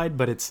loosely tied,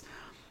 but it's,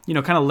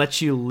 kind of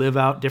lets you live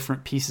out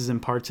different pieces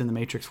and parts in the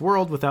Matrix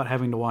world without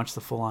having to watch the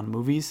full-on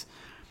movies.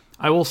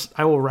 I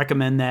will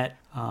recommend that.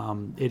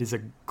 It is a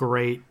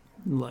great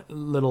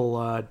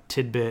little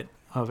tidbit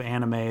of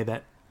anime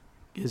that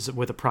is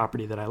with a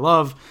property that I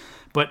love.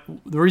 But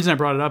the reason I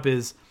brought it up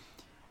is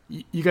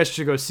you guys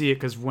should go see it,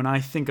 because when I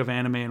think of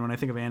anime and when I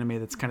think of anime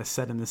that's kind of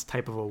set in this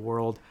type of a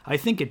world, I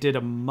think it did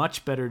a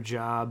much better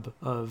job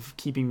of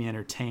keeping me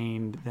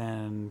entertained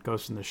than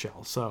Ghost in the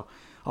Shell. So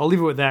I'll leave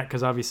it with that,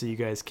 because obviously you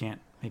guys can't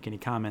make any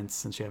comments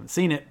since you haven't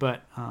seen it.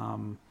 But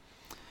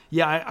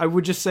I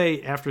would just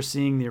say after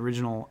seeing the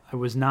original, I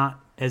was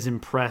not as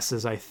impressed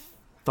as I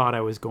thought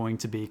I was going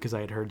to be, because I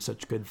had heard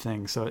such good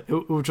things. So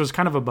which was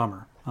kind of a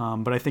bummer.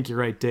 But I think you're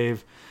right,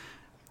 Dave.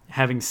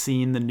 Having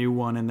seen the new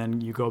one and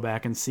then you go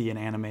back and see an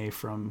anime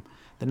from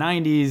the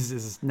 90s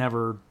is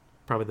never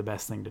probably the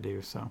best thing to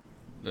do. So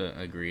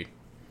agreed.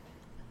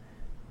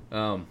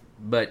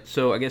 But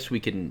so I guess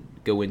we can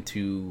go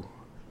into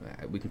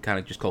we can kind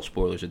of just call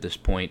spoilers at this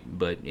point,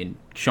 but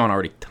Sean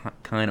already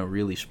kind of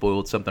really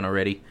spoiled something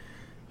already,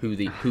 who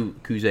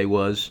Kuze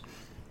was,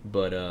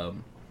 but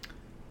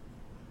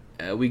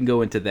we can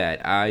go into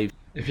that.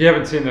 If you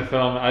haven't seen the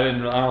film, I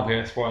don't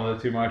think I spoiled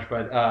it too much,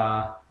 but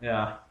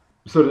yeah.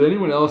 So did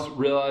anyone else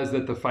realize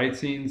that the fight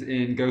scenes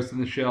in Ghost in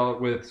the Shell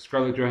with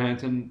Scarlett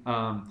Johansson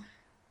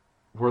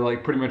were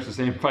like pretty much the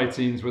same fight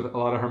scenes with a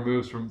lot of her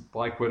moves from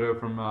Black Widow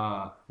from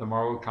the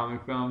Marvel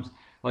comic films?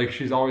 Like,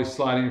 she's always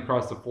sliding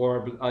across the floor,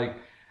 but like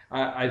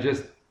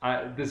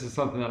this is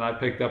something that I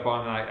picked up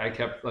on, and I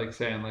kept like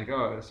saying like,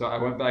 oh, so I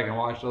went back and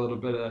watched a little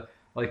bit of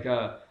like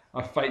a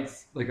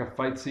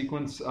fight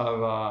sequence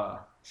of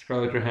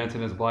Scarlett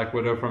Johansson as Black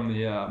Widow from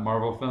the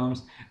Marvel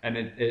films, and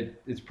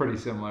it's pretty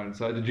similar. And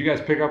so, did you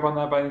guys pick up on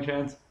that by any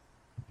chance?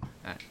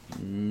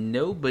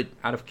 No, but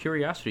out of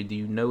curiosity, do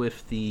you know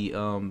if the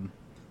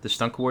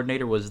stunt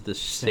coordinator was the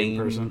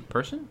same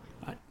person?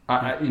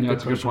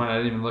 It's a good point. I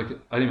didn't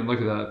even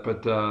look at that,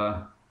 but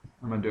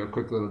I'm gonna do a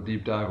quick little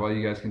deep dive while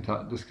you guys can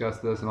discuss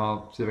this, and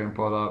I'll see if I can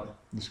pull it up,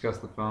 discuss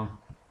the film.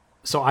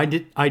 So I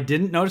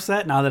didn't notice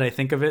that. Now that I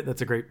think of it,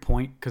 that's a great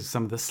point because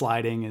some of the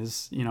sliding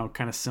is,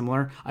 kind of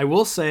similar. I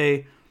will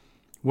say,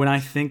 when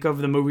I think of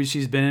the movies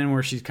she's been in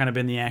where she's kind of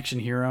been the action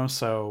hero,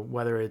 so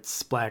whether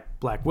it's Black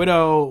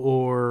Widow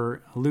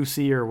or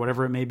Lucy or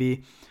whatever it may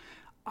be,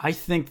 I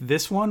think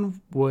this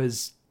one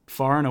was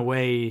far and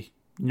away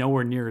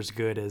nowhere near as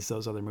good as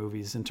those other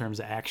movies in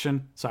terms of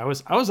action. So I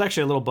was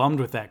actually a little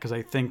bummed with that because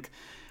I think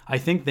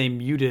they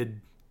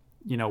muted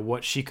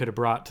what she could have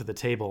brought to the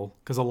table,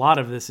 because a lot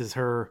of this is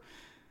her,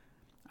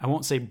 I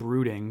won't say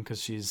brooding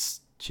because she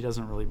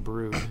doesn't really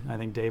brood. I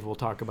think Dave will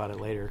talk about it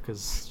later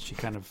because she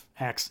kind of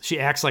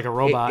acts like a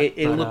robot.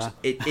 It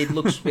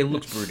looks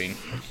brooding.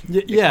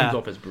 Yeah, it comes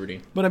off as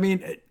brooding. But I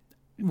mean,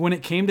 when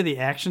it came to the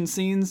action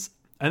scenes,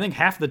 I think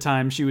half the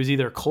time she was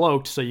either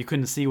cloaked so you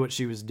couldn't see what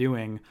she was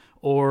doing,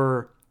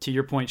 or to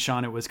your point,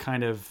 Sean, it was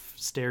kind of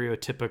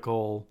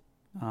stereotypical.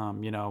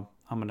 I'm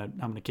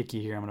gonna kick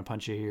you here, I'm gonna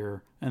punch you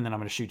here, and then I'm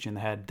gonna shoot you in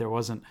the head. There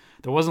wasn't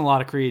a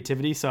lot of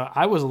creativity, so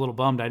I was a little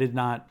bummed.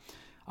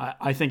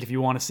 I think if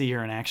you want to see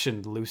her in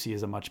action, Lucy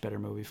is a much better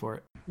movie for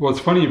it. Well, it's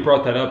funny you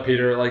brought that up,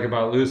 Peter, like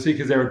about Lucy,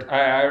 because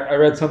I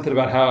read something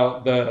about how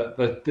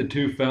the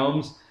two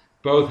films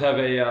both have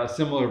a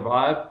similar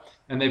vibe,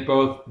 and they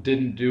both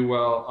didn't do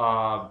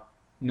well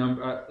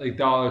like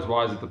dollars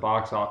wise at the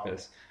box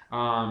office.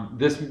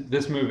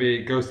 This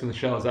movie, Ghost in the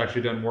Shell, has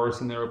actually done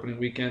worse in their opening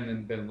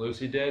weekend than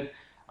Lucy did.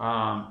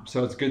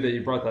 So it's good that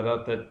you brought that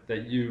up,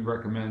 that you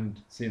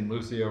recommend seeing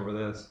Lucy over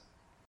this.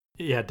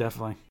 Yeah,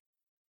 definitely.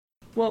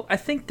 Well, I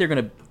think they're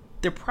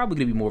probably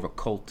gonna be more of a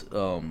cult.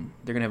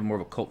 They're gonna have more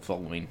of a cult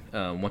following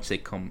once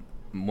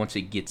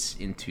it gets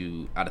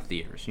out of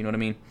theaters. You know what I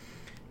mean?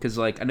 Because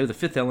I know The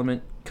Fifth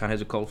Element kind of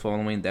has a cult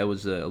following. That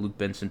was a Luke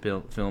Benson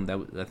film.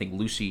 I think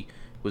Lucy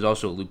was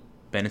also a Luke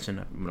Benson.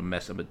 I'm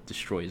gonna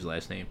destroy his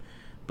last name,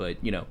 but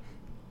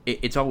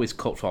it's always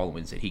cult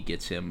followings that he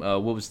gets him.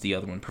 What was the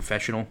other one?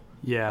 Professional.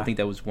 Yeah, I think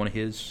that was one of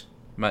his.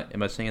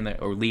 Am I saying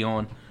that? Or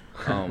Leon?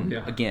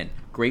 Yeah. Again,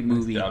 great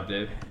movie. Nice job,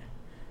 Dave.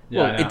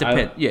 Yeah, well, it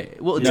depends. Yeah,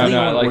 well, it's Leon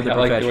I like, or The I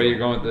like Professional. the way you're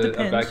going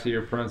with back to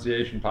your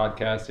pronunciation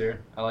podcast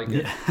here. I like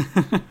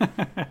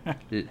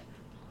it.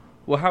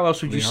 Well, how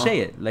else would you say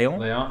it, Leon?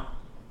 Leon?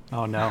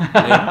 Oh no.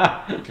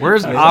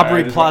 Where's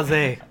Aubrey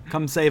Plaza?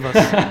 Come save us.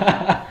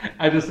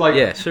 I just like.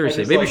 Yeah,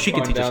 seriously. Maybe she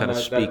can teach us how to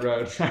speak.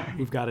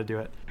 We've got to do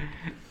it.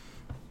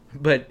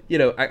 But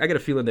I got a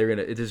feeling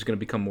this is gonna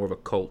become more of a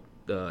cult.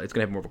 It's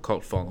gonna have more of a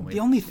cult following.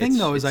 The only thing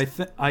though is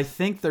I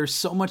think there's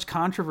so much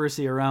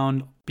controversy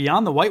around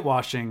beyond the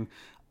whitewashing.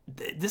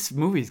 This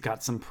movie's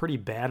got some pretty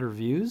bad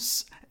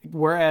reviews,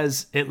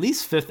 whereas at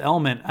least Fifth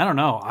Element, I don't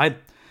know.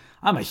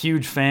 I'm a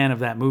huge fan of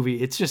that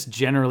movie. It's just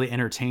generally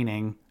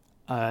entertaining,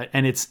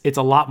 and it's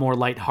a lot more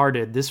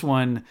lighthearted. This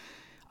one,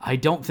 I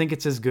don't think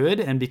it's as good,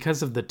 and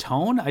because of the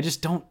tone, I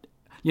just don't.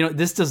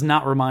 This does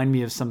not remind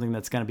me of something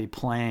that's going to be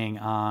playing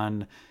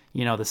on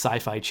the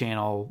Sci-Fi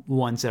Channel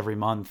once every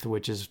month,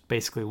 which is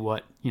basically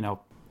what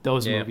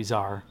those movies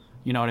are.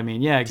 You know what I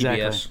mean? Yeah,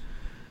 exactly. TBS.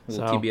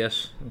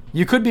 TBS.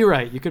 You could be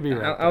right.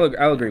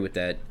 I'll agree with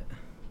that.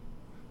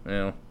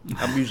 Well,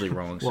 I'm usually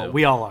wrong. Well,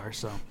 we all are,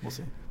 so we'll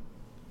see.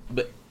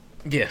 But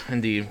yeah,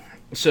 indeed.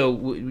 So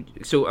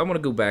I want to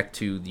go back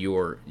to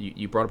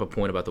you brought up a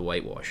point about the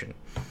whitewashing.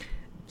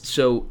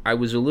 So I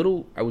was a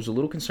little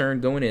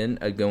concerned going in.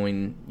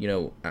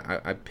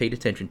 I paid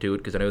attention to it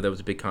because I know that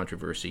was a big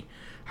controversy.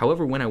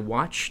 However, when I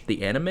watched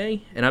the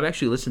anime, and I've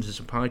actually listened to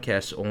some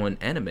podcasts on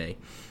anime,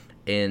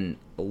 and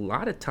a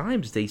lot of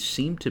times they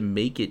seem to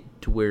make it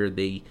to where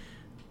they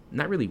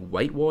not really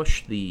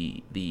whitewash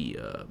the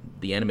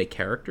anime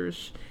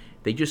characters.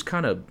 They just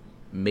kind of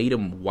made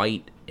them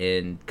white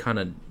and kind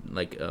of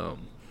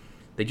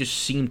they just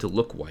seem to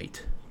look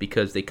white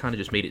because they kind of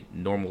just made it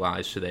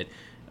normalized so that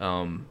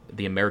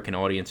the American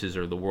audiences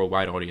or the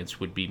worldwide audience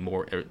would be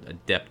more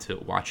adept to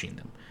watching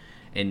them.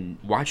 And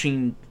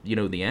watching,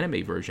 the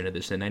anime version of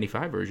this, the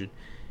 '95 version,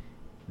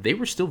 they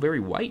were still very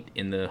white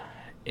in the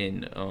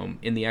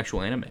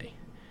actual anime,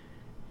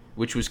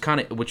 which blew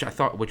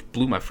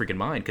my freaking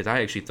mind because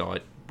I actually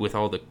thought, with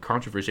all the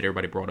controversy that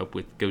everybody brought up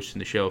with Ghost in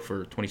the Shell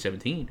for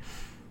 2017,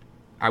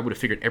 I would have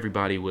figured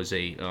everybody was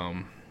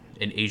an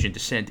Asian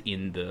descent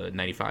in the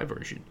 '95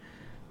 version.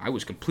 I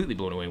was completely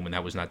blown away when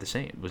that was not the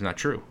same. It was not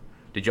true.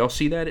 Did y'all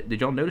see that?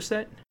 Did y'all notice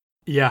that?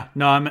 Yeah,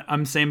 no,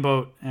 I'm same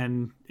boat,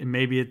 and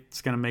maybe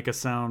it's gonna make us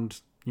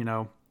sound,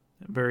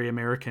 very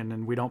American,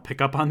 and we don't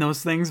pick up on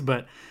those things.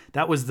 But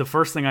that was the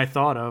first thing I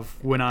thought of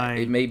when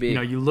It may be.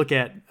 You look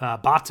at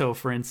Bato,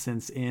 for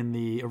instance, in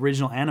the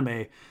original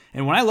anime,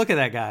 and when I look at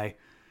that guy,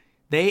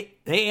 they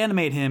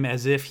animate him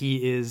as if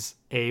he is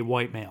a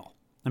white male.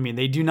 I mean,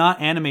 they do not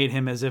animate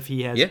him as if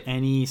he has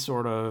any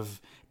sort of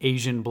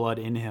Asian blood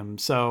in him.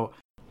 So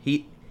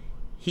He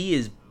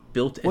is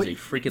built as a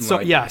freaking so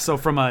linebacker. yeah, so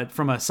from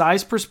a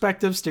size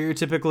perspective,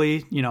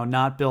 stereotypically,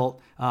 not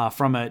built.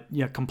 From a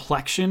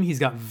complexion, he's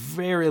got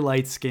very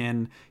light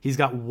skin. He's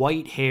got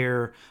white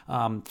hair.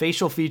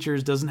 Facial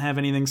features, doesn't have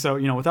anything. So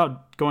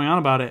without going on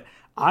about it,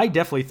 I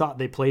definitely thought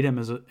they played him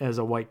as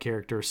a white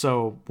character.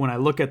 So when I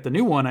look at the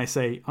new one, I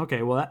say,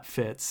 okay, well that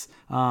fits.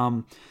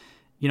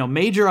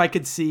 Major, I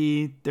could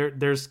see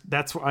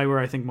that's where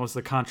I think most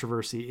of the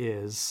controversy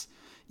is,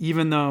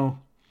 even though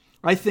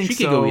I think she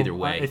could go either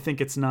way. I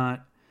think it's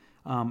not.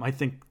 I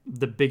think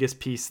the biggest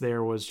piece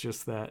there was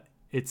just that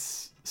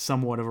it's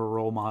somewhat of a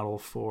role model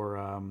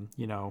for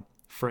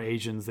for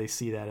Asians. They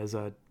see that as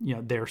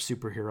their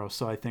superhero.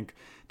 So I think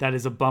that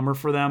is a bummer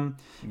for them.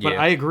 But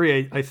Yeah. I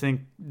agree. I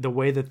think the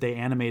way that they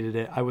animated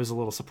it, I was a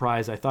little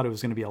surprised. I thought it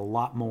was going to be a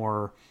lot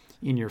more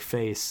in your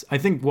face. I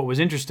think what was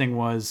interesting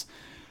was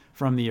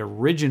from the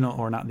original,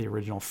 or not the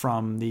original,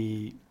 from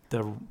the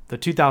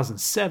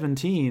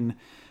 2017.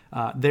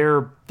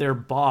 Their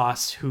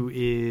boss, who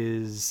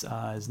is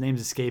his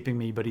name's escaping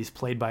me, but he's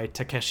played by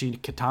Takeshi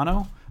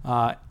Kitano.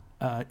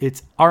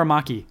 It's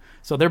Aramaki.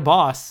 So their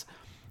boss,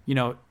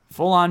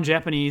 full on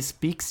Japanese,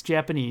 speaks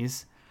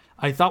Japanese.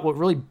 I thought what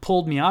really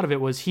pulled me out of it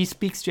was he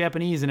speaks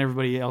Japanese and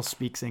everybody else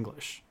speaks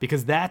English,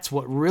 because that's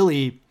what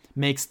really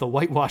makes the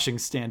whitewashing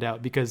stand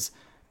out, because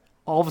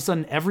all of a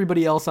sudden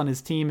everybody else on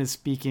his team is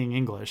speaking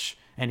English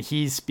and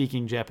he's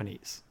speaking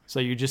Japanese. So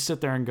you just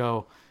sit there and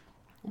go,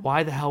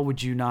 why the hell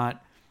would you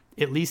not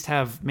at least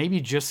have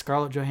maybe just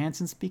Scarlett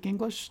Johansson speak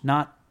English,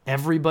 not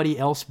everybody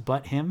else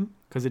but him?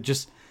 Because it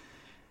just,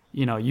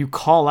 you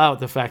call out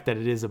the fact that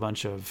it is a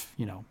bunch of,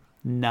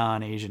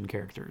 non-Asian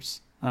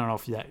characters. I don't know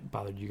if that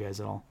bothered you guys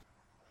at all.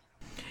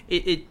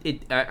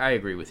 I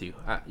agree with you.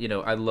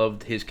 I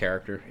loved his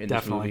character in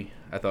Definitely. this movie.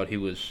 I thought he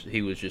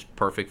was just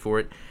perfect for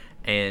it,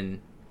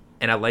 and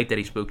I like that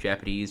he spoke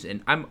Japanese.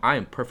 And I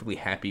am perfectly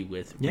happy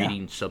with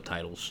reading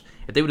subtitles.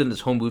 If they would have done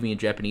this whole movie in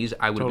Japanese,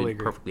 I would Totally have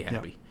been agree. perfectly Yeah.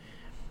 happy.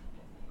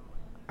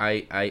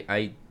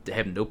 I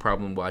have no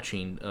problem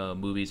watching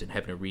movies and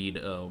having to read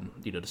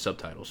the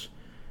subtitles,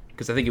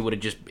 because I think it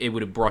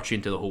would have brought you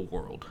into the whole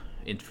world.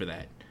 And for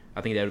that, I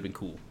think that would have been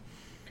cool.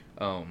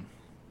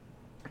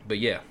 But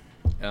yeah.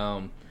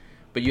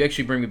 But you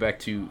actually bring me back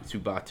to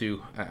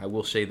Batuu. I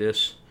will say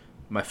this: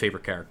 my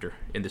favorite character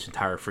in this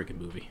entire freaking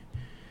movie.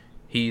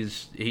 He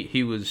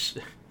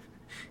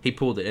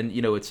pulled it, and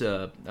it's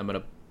I'm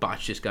gonna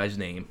botch this guy's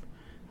name,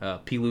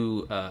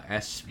 Pilu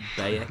S.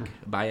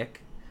 Bayek,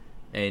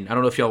 and I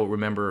don't know if y'all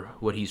remember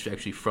what he's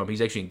actually from.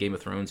 He's actually in Game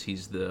of Thrones.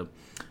 He's the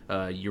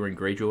Euron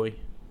Greyjoy.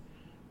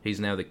 He's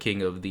now the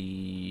king of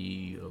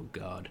the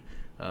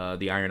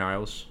the Iron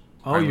Isles.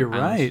 Oh, Iron you're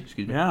Islands, right.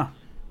 excuse me. Yeah.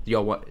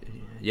 Y'all what?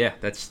 Yeah,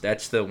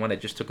 that's the one that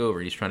just took over.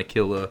 He's trying to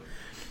kill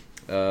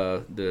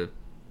the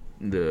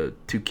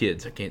two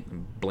kids. I can't,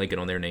 I'm blanking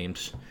on their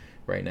names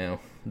right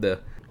now. The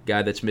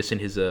guy that's missing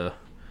his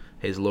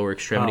lower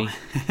extremity,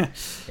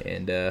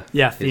 and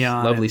Yeah, his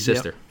Theon. lovely and-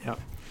 sister Yep.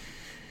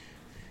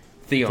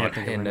 Theon, Can't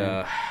think of her and name.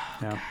 God,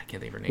 Yeah. I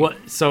can't think of her name. Well,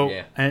 so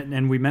yeah.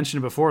 and we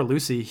mentioned it before,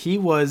 Lucy. He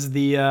was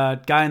the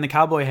guy in the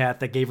cowboy hat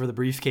that gave her the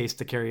briefcase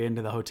to carry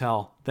into the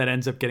hotel. That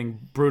ends up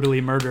getting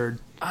brutally murdered.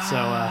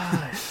 So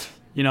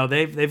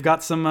they've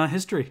got some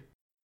history.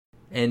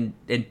 And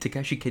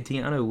Takeshi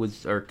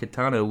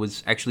Kitano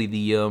was actually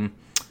the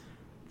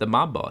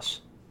mob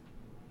boss.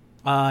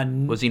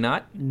 Was he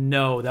not?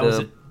 No, that was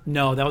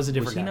a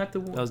different Was he guy. not the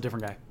one? That was a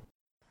different guy.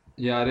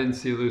 Yeah, I didn't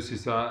see Lucy,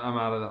 so I'm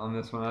out of it on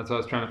this one. That's what I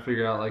was trying to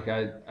figure out. Like,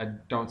 I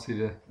don't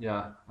see I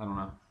don't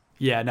know.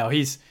 Yeah, no,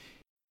 he's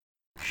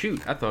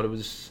Shoot, I thought it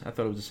was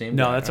the same.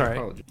 no, guy. that's I all right.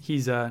 apologize.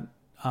 He's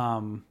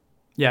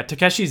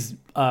Takeshi's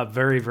a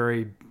very,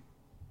 very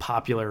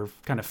popular,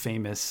 kind of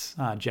famous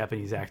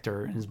Japanese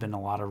actor, and has been in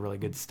a lot of really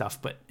good stuff.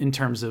 But in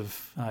terms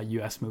of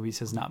U.S. movies,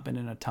 has not been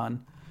in a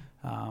ton.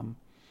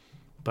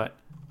 But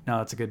no,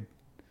 that's a good.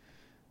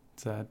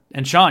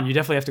 And Sean, you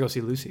definitely have to go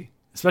see Lucy,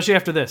 especially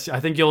after this. I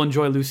think you'll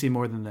enjoy Lucy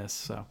more than this.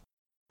 So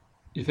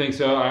You think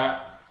so? I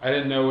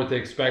didn't know what to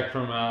expect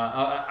from.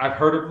 I've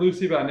heard of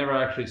Lucy, but I never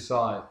actually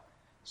saw it,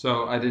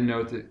 so I didn't know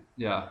what to.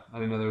 Yeah, I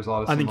didn't know there was a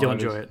lot of. I think you'll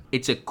similarities.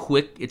 enjoy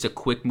it. It's a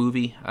quick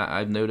movie.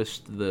 I've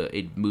noticed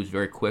it moves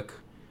very quick,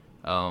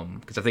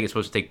 because I think it's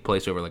supposed to take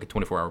place over like a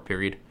 24-hour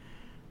period,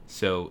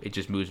 so it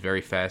just moves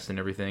very fast and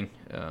everything.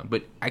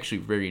 But actually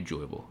very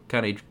enjoyable.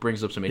 Kind of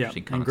brings up some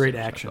interesting and concepts. great I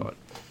action. thought.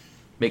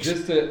 Makes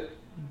Just to.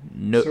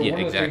 no, So yeah,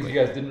 one of the exactly.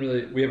 things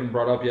you guys we haven't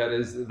brought up yet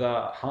is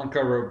the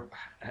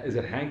is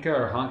it Hanka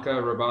or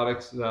Hanka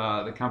Robotics,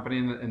 the company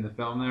in the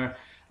film there,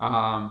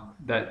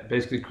 that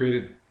basically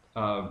created.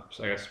 So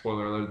I guess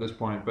spoiler alert at this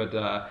point, but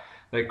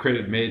that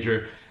created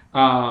Major.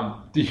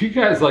 Do you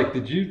guys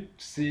did you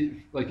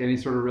see any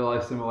sort of real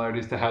life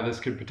similarities to how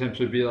this could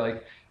potentially be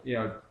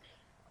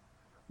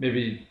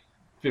maybe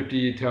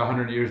 50 to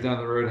 100 years down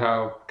the road,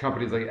 how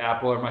companies like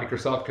Apple or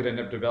Microsoft could end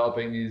up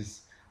developing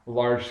these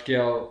large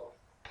scale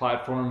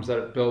platforms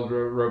that build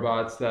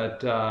robots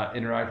that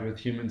interact with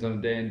humans on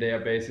a day in day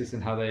out basis,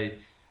 and how a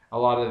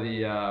lot of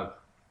the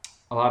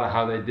a lot of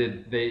how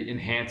they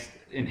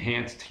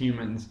enhanced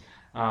humans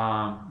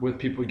with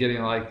people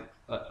getting like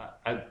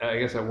I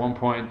guess at one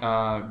point,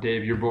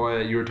 Dave, your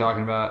boy, you were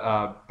talking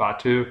about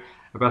Batu,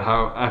 about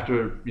how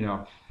after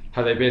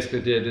how they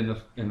basically did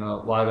in the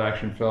live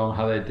action film,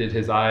 how they did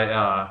his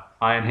eye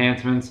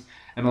enhancements,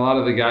 and a lot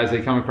of the guys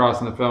they come across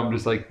in the film,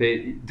 just like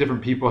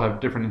different people have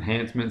different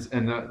enhancements,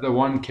 and the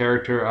one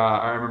character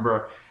I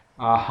remember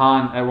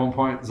Han at one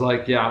point was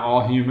like, yeah, I'm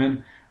all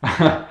human.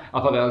 I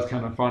thought that was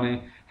kind of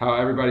funny how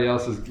everybody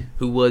else is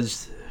who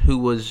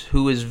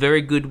is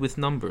very good with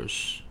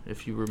numbers,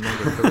 if you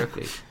remember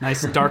correctly.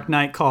 Nice Dark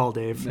Knight call,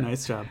 Dave.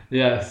 Nice job.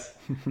 Yes,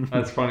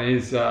 that's funny.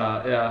 He's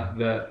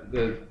was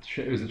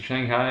it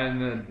Shanghai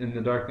in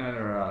the Dark Knight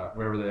or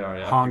wherever they are?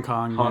 Yeah, Hong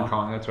Kong. Hong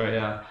Kong. That's right.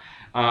 Yeah.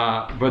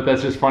 But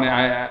that's just funny.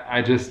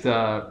 I just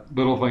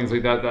little things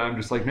like that I'm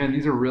just like, man,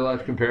 these are real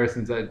life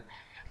comparisons that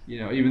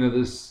even though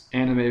this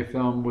anime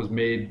film was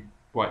made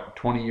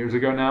 20 years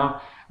ago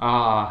now,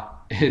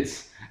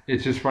 it's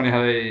just funny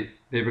how they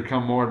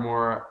become more and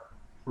more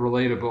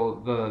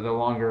relatable the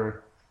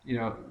longer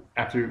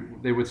after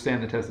they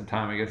withstand the test of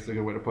time, I guess is a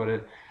good way to put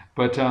it.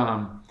 But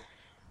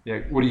yeah,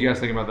 what do you guys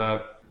think about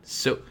that?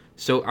 So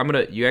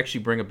you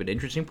actually bring up an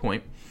interesting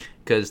point,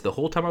 because the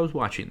whole time I was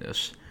watching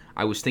this,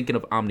 I was thinking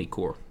of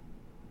Omnicore.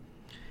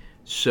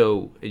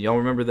 So y'all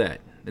remember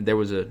that? And there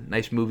was a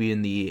nice movie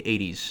in the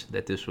 80s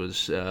that this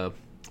was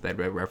that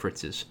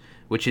references,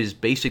 which is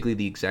basically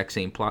the exact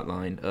same plot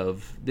line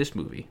of this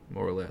movie,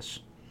 more or less.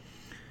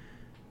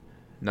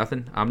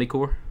 Nothing?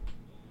 Omnicore?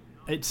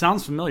 It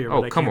sounds familiar.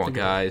 But Oh, come on,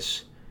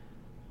 guys.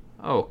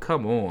 Oh,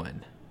 come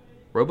on.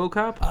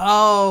 RoboCop?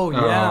 Oh, yeah.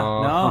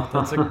 No,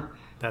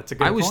 that's a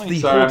good I was point. the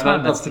Sorry, whole I'm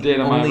time. not up to date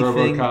on my only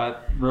thing-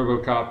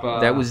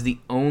 RoboCop. That was the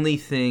only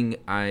thing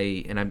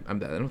I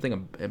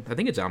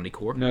think it's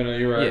Omnicore. No,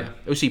 you're right. Yeah,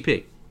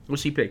 OCP.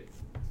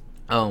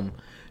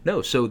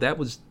 No, so that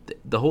was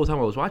the whole time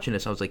I was watching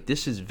this. I was like,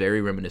 this is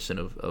very reminiscent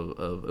of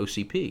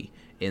OCP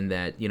in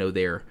that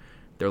they're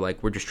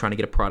like, we're just trying to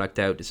get a product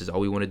out. This is all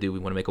we want to do. We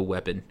want to make a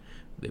weapon.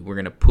 We're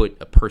gonna put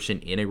a person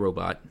in a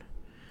robot,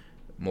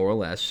 more or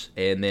less,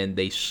 and then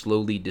they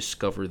slowly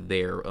discover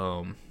their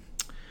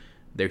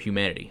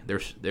humanity,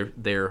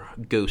 their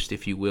ghost,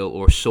 if you will,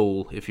 or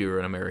soul, if you're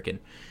an American.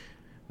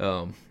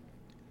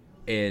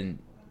 And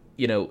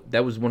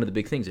that was one of the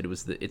big things.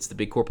 It's the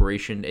big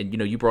corporation, and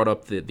you brought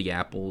up the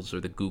Apples or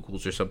the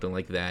Googles or something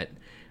like that.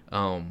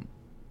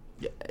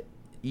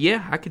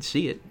 Yeah, I could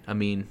see it. I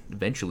mean,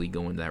 eventually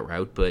going that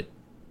route, but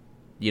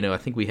I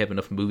think we have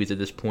enough movies at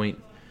this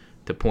point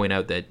to point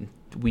out that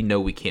we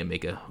know we can't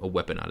make a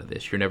weapon out of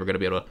this. You're never going to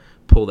be able to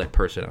pull that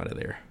person out of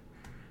there.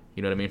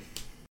 You know what I mean?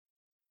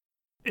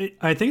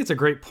 I think it's a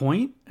great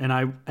point,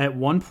 and at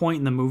one point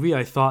in the movie,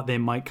 I thought they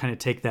might kind of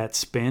take that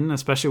spin,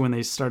 especially when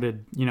they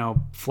started,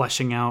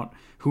 fleshing out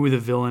who the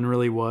villain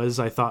really was.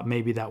 I thought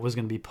maybe that was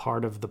going to be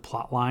part of the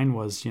plot line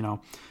was,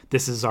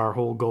 this is our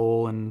whole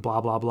goal and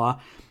blah, blah, blah.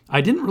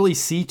 I didn't really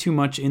see too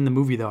much in the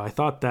movie, though. I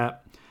thought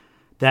that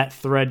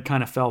thread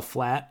kind of fell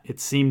flat. It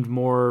seemed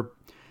more,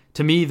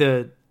 to me,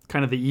 the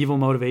evil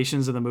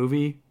motivations of the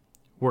movie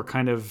were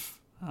kind of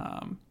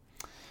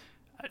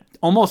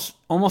almost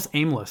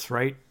aimless,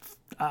 right?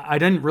 I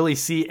didn't really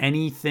see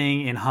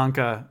anything in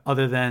Hanka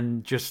other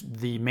than just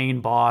the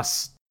main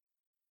boss.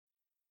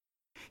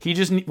 He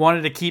just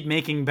wanted to keep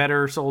making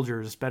better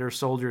soldiers, but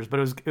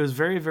it was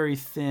very, very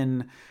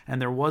thin,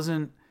 and there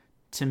wasn't,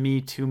 to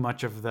me, too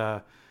much of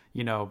the,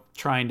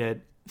 trying to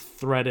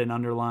thread an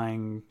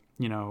underlying,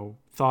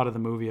 thought of the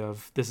movie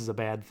of this is a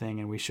bad thing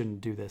and we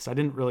shouldn't do this. I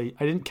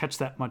didn't catch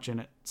that much in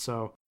it.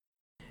 So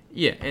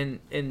yeah, and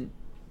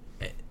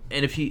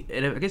I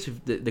guess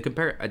if the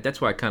compare,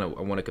 that's why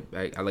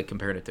I like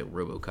comparing it to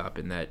RoboCop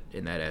in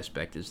that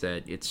aspect, is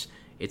that it's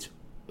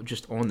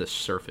just on the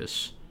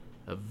surface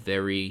a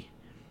very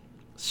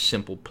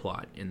simple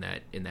plot in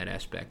that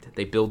aspect.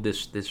 They build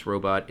this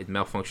robot, it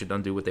malfunctioned,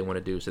 doesn't do what they want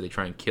to do, so they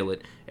try and kill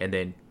it and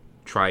then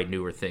try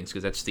newer things,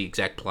 because that's the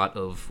exact plot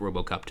of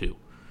RoboCop 2.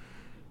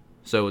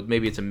 So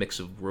maybe it's a mix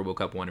of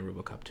RoboCop 1 and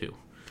RoboCop 2.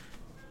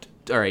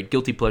 All right,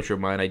 guilty pleasure of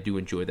mine. I do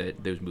enjoy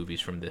those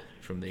movies from the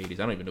 80s. I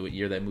don't even know what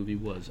year that movie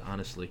was,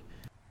 honestly.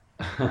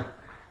 I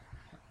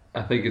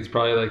think it's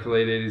probably like the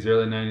late 80s,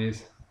 early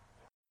 90s.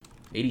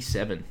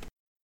 87.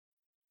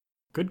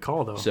 Good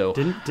call, though. So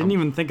didn't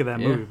even think of that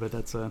movie, but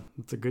that's a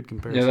good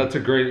comparison. Yeah, that's a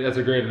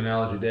great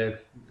analogy, Dave.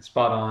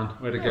 Spot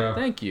on. Way to go.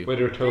 Thank you. Way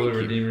to totally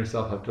redeem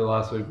yourself after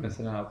last week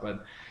missing out,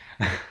 but.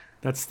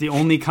 That's the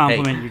only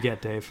compliment you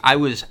get, Dave. I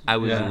was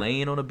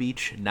laying on a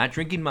beach, not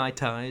drinking Mai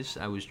Tais.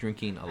 I was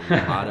drinking a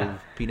lot of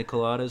pina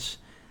coladas,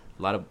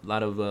 a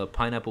lot of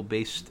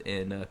pineapple-based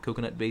and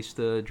coconut-based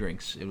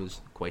drinks. It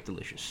was quite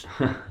delicious.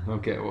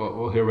 Okay, well,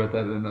 we'll hear about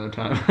that another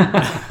time.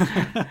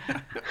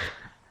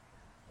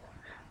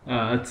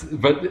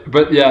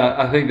 But yeah,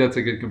 I think that's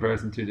a good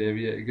comparison too, Dave.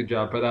 Yeah, good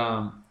job. But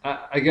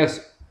I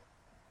guess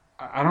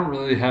I don't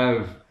really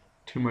have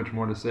too much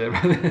more to say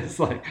about this.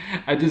 Like,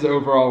 I just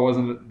overall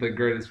wasn't the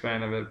greatest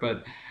fan of it.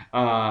 But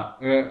I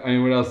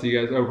mean, what else do you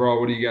guys overall?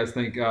 What do you guys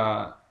think?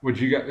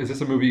 Is this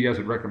a movie you guys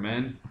would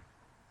recommend?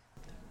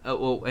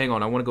 Well, hang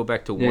on. I want to go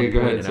back to Yeah, one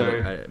go point. ahead,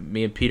 sorry.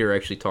 Me and Peter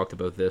actually talked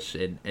about this,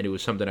 and it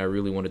was something I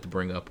really wanted to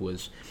bring up.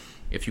 Was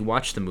if you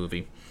watch the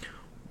movie,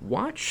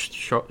 watch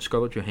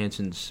Scarlett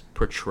Johansson's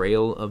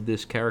portrayal of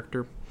this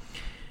character.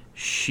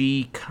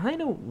 She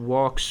kind of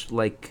walks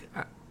like,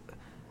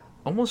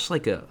 almost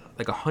like a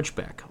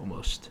hunchback,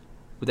 almost.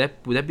 Would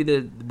that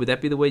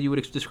be the way you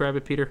would describe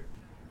it, Peter?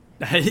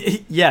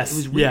 Yes, It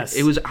was weird. yes.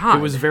 It was odd.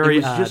 It was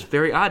very odd. Just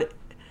very odd.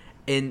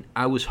 And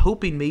I was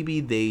hoping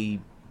maybe they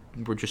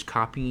were just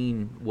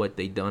copying what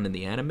they done in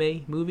the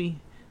anime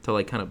movie to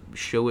like kind of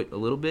show it a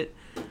little bit,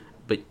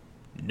 but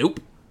nope.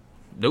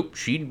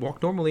 She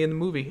walked normally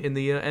in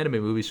the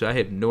anime movie, so I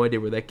have no idea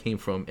where that came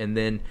from. And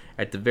then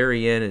at the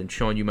very end, and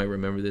Sean, you might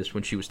remember this,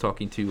 when she was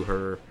talking to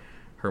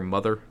her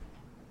mother,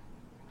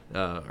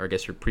 or I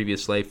guess her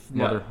previous life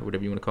mother, or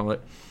whatever you want to call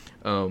it.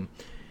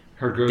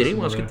 Her ghost Did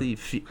anyone else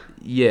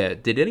mother.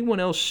 Did anyone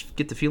else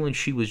get the feeling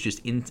she was just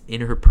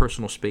in her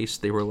personal space?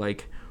 They were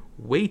like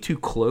way too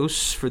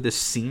close for this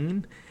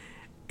scene,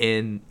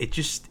 and I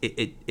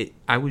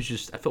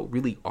felt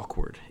really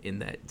awkward in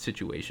that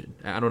situation.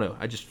 I don't know.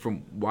 I just,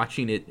 from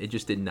watching it, it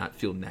just did not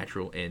feel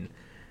natural, and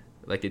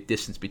like a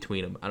distance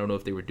between them. I don't know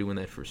if they were doing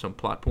that for some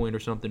plot point or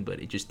something,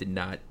 but it just did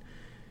not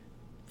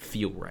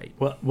feel right.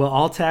 Well,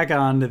 I'll tack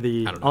on to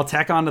the I don't know. I'll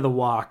tack on to the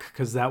walk,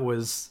 because that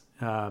was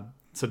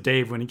so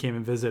Dave, when he came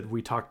and visited,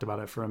 we talked about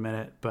it for a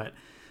minute. But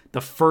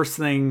the first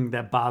thing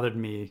that bothered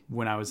me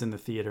when I was in the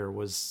theater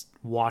was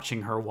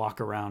watching her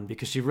walk around,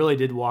 because she really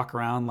did walk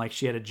around like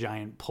she had a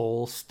giant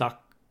pole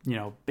stuck,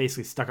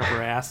 basically stuck up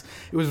her ass.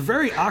 It was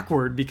very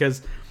awkward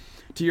because,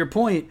 to your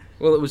point,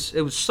 Well, it was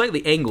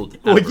slightly angled.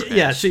 well, out of her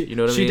yeah, ass, she you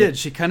know what I she mean? did.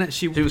 She kind of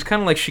It was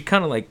kind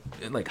of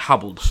like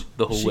hobbled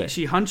the whole way.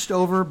 she hunched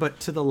over, but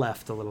to the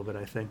left a little bit,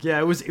 I think. Yeah,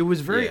 it was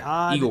very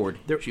odd. Igor.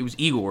 She was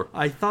Igor.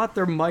 I thought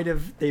they might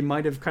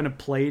have kind of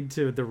played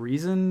to the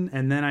reason,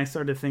 and then I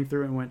started to think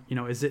through it and went,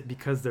 is it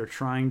because they're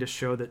trying to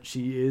show that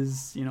she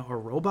is, a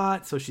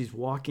robot, so she's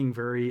walking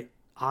very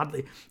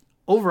oddly.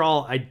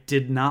 Overall, I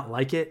did not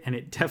like it, and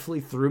it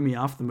definitely threw me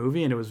off the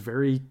movie, and it was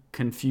very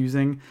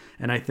confusing.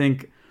 And I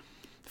think,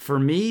 for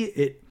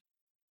me,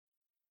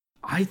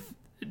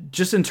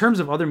 just in terms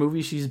of other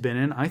movies she's been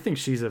in, I think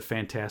she's a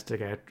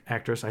fantastic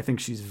actress. I think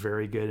she's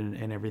very good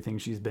in everything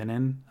she's been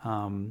in.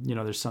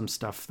 There's some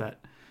stuff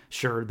that,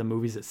 sure, the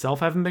movies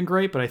itself haven't been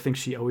great, but I think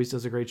she always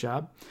does a great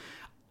job.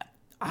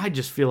 I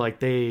just feel like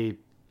they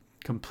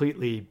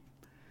completely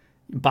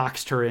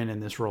boxed her in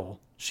this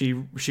role. She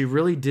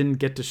really didn't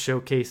get to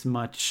showcase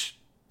much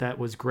that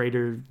was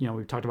greater.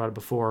 We've talked about it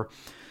before.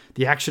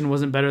 The action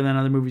wasn't better than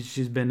other movies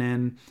she's been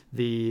in.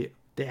 The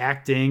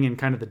acting and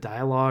kind of the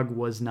dialogue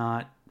was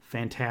not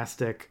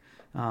fantastic.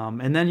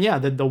 And then,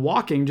 the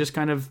walking just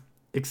kind of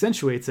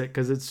accentuates it,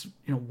 because it's,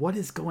 what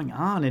is going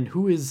on, and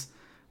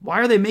why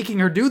are they making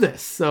her do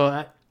this?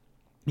 So,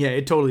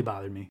 it totally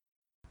bothered me.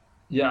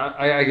 Yeah,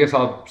 I guess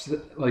I'll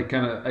like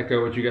kind of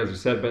echo what you guys have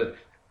said, but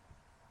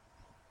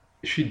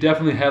she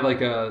definitely had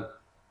like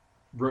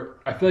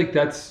I feel like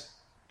that's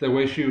the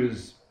way she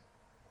was,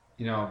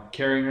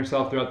 carrying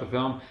herself throughout the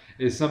film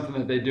is something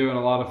that they do in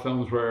a lot of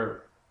films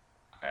where,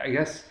 I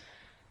guess,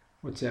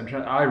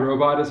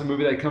 iRobot is a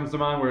movie that comes to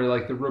mind where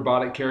like the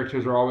robotic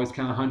characters are always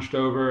kind of hunched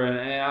over, and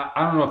I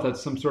don't know if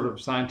that's some sort of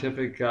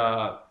scientific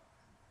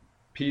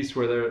piece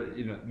where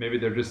they're, maybe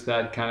they're just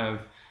that kind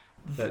of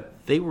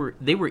that. They were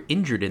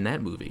injured in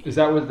that movie. Is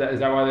that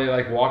why they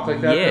like walked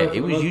like that? Yeah, though, for it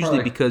the was most usually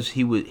part? because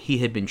he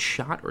had been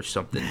shot or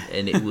something,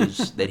 and it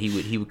was that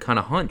he would kind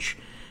of hunch,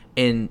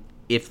 and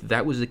if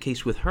that was the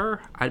case with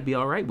her, I'd be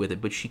all right with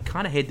it. But she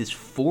kind of had this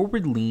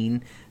forward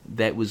lean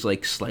that was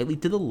like slightly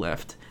to the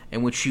left,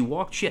 and when she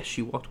walked, yes,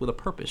 she walked with a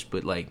purpose.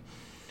 But like,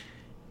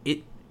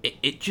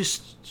 it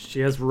just She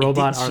has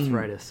robot didn't seem-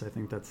 arthritis. I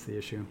think that's the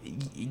issue.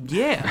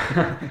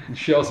 yeah.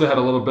 She also had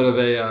a little bit of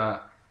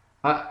a.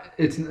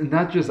 It's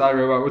not just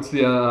iRobot. What's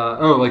the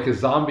like a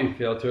zombie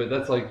feel to it?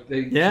 That's like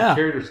she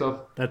carried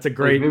herself. That's a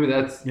great. Like maybe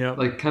that's Yep.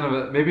 like kind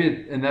of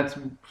and that's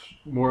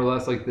more or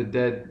less like the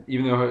dead.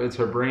 Even though it's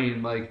her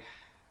brain, like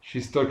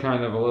she's still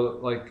kind of a little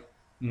like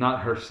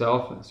not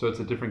herself. So it's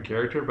a different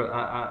character. But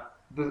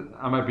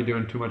I might be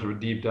doing too much of a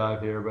deep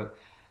dive here. But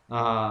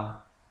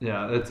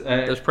that's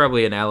There's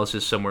probably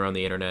analysis somewhere on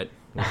the internet.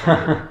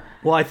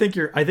 Well, I think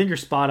you're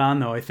spot on,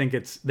 though. I think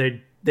it's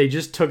they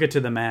just took it to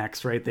the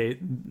max, right?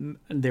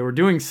 They were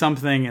doing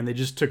something and they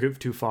just took it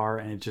too far,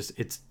 and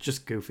it's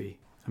just goofy.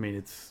 I mean,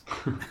 it's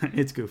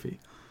it's goofy.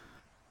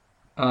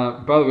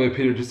 By the way,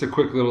 Peter, just a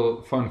quick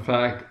little fun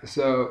fact.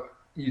 So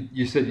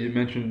you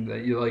mentioned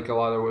that you like a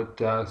lot of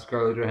what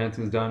Scarlett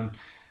Johansson's done.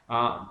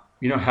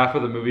 Half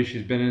of the movies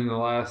she's been in the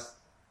last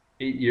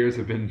 8 years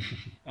have been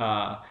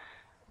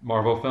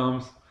Marvel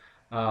films,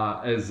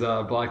 as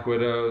Black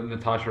Widow,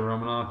 Natasha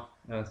Romanoff.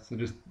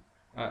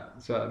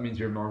 So that means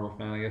you're a Marvel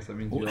fan. I guess that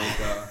means you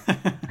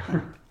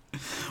like.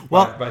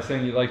 Well, by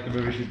saying you like the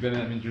movie she's been in,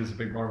 that means you're just a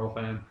big Marvel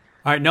fan.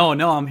 all right, no,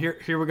 I'm here.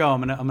 Here we go.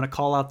 I'm gonna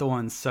call out the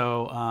ones.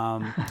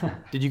 So,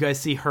 did you guys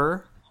see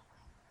Her?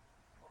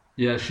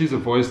 Yeah, she's a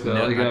voice though.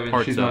 No, like, not I mean,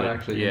 parts she's of not it.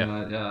 actually Yeah. in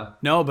that. Yeah.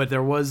 No, but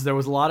there was a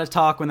lot of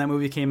talk when that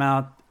movie came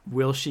out.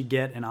 Will she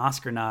get an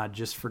Oscar nod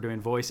just for doing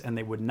voice? And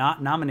they would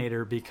not nominate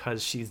her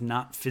because she's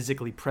not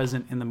physically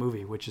present in the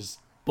movie, which is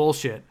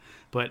bullshit.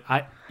 But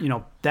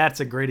that's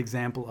a great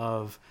example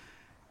of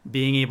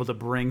being able to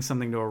bring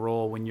something to a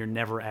role when you're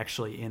never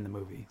actually in the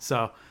movie.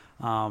 So,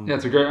 Yeah,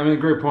 it's a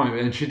great point.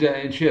 And she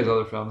has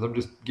other films. I'm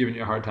just giving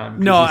you a hard time.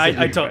 no, because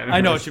you're such a big fan of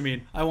I know hers. what you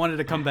mean. I wanted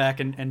to come back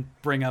and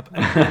bring up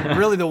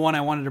really the one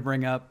I wanted to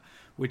bring up,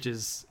 which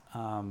is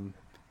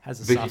has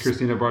a Vicky soft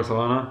Cristina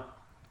Barcelona.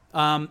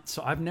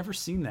 So I've never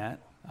seen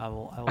that. I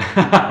will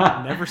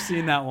never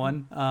seen that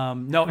one.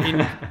 No,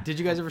 did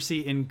you guys ever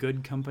see In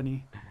Good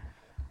Company?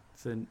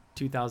 It's a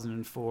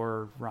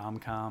 2004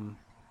 rom-com.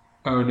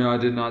 Oh no, I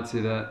did not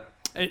see that.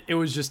 It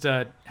was just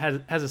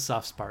has a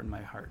soft spot in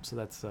my heart. So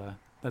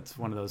that's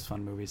one of those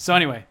fun movies. So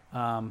anyway,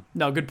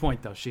 no, good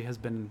point though. She has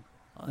been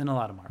in a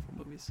lot of Marvel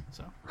movies.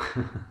 So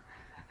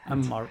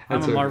I'm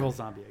a Marvel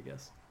zombie, I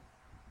guess.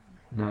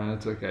 No,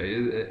 that's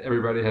okay.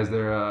 Everybody has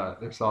their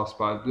soft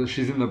spot.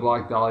 She's in the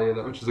Black Dahlia,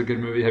 which is a good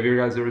movie. Have you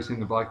guys ever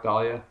seen the Black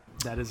Dahlia?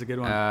 That is a good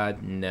one.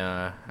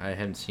 Nah, I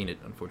haven't seen it,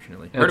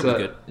 unfortunately. Heard it was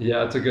good.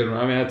 Yeah, it's a good one.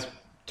 I mean, it's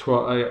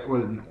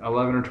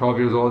 11 or 12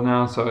 years old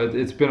now, so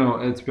it's been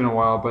a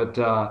while, but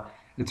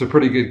it's a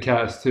pretty good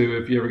cast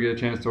too. If you ever get a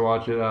chance to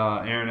watch it,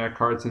 Aaron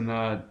Eckhart's in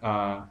that.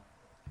 I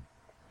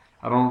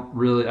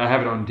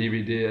have it on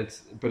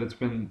DVD. But it's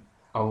been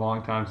a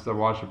long time since I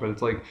watched it, but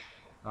it's like.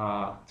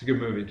 It's a good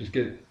movie. Just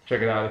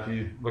check it out if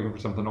you're looking for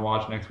something to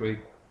watch next week.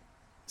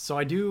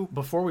 So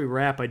before we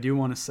wrap, I do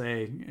want to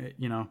say,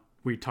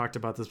 we talked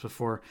about this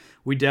before.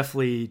 We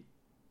definitely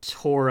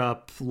tore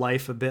up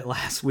Life a bit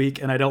last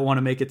week, and I don't want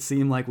to make it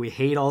seem like we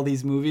hate all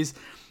these movies.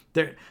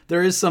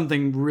 There is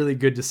something really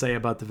good to say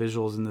about the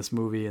visuals in this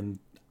movie, and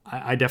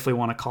I definitely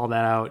want to call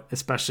that out,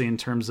 especially in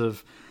terms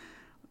of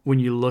when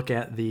you look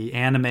at the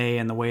anime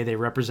and the way they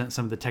represent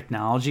some of the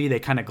technology, they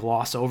kind of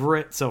gloss over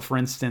it. So for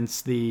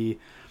instance, the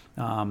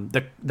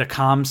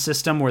comm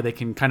system where they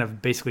can kind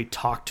of basically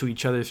talk to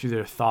each other through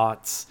their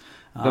thoughts.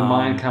 The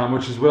mind comm,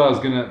 which is what I was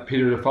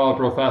Peter, to follow up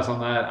real fast on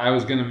that, I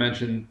was gonna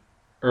mention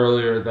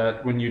earlier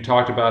that when you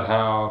talked about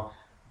how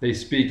they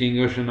speak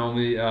English and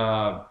only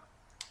I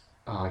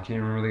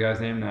can't remember the guy's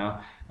name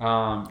now.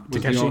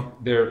 Takeshi.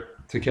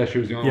 Takeshi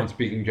was the only one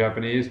speaking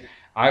Japanese.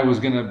 I was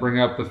gonna bring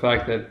up the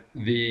fact that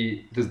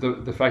the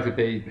fact that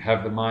they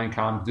have the mind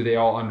comm. Do they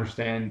all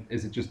understand?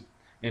 Is it just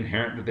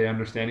inherent that they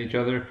understand each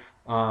other?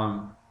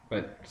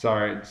 But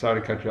sorry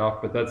to cut you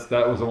off. But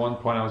that was the one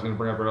point I was going to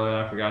bring up earlier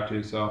and I forgot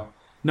to. So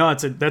no,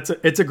 it's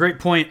a great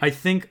point. I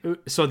think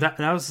so. That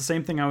was the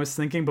same thing I was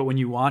thinking. But when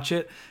you watch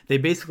it, they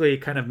basically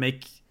kind of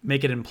make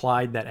it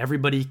implied that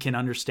everybody can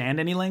understand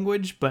any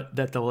language, but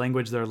that the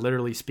language they're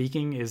literally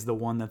speaking is the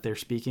one that they're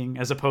speaking,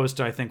 as opposed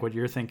to I think what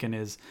you're thinking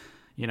is,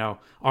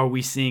 are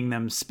we seeing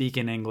them speak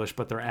in English,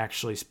 but they're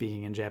actually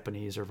speaking in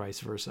Japanese or vice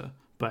versa?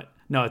 But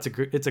no, it's a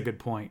good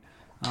point.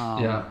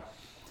 Yeah.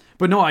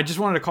 But no, I just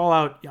wanted to call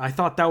out. I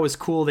thought that was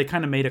cool. They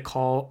kind of made a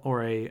call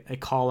or a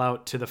call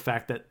out to the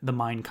fact that the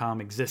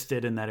Mindcom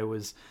existed and that it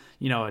was,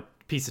 a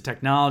piece of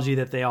technology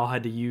that they all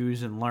had to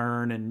use and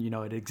learn, and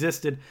it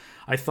existed.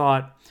 I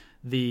thought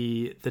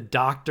the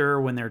doctor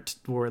when they're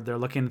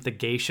looking at the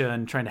geisha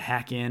and trying to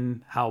hack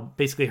in, how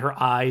basically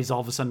her eyes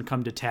all of a sudden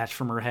come detached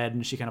from her head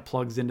and she kind of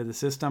plugs into the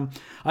system.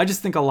 I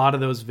just think a lot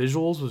of those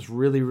visuals was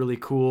really, really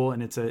cool,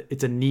 and it's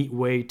a neat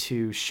way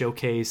to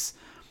showcase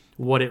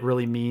what it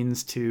really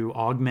means to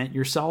augment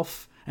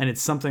yourself, and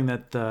it's something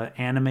that the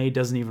anime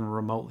doesn't even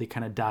remotely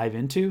kind of dive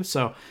into.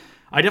 So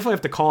I definitely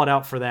have to call it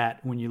out for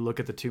that when you look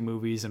at the two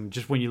movies, and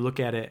just when you look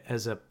at it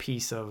as a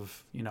piece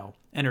of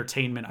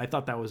entertainment. I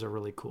thought that was a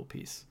really cool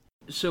piece.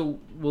 So,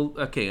 well,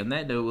 okay, on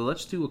that note,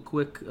 let's do a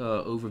quick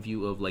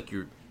overview of like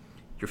your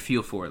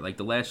feel for it, like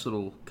the last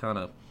little kind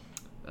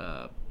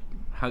of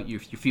how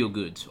your feel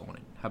goods on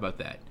it. How about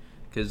that?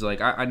 Because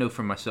like I know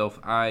for myself,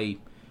 I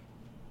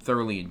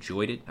thoroughly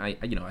enjoyed it.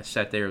 I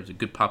sat there. It was a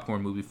good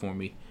popcorn movie for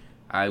me.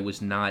 I was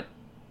not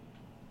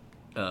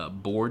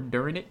bored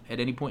during it at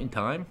any point in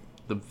time.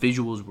 The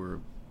visuals were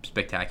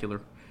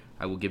spectacular.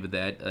 I will give it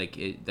that. Like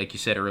you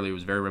said earlier, it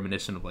was very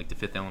reminiscent of like The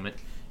Fifth Element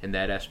in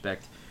that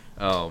aspect.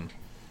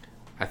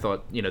 I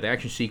thought the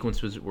action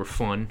sequences were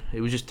fun.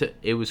 It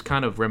was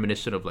kind of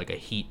reminiscent of like a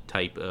Heat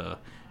type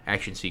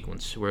action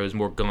sequence where it was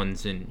more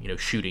guns and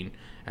shooting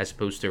as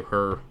opposed to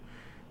her.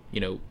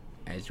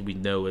 As we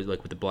know,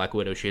 like with the Black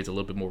Widow, she has a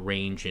little bit more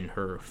range in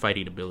her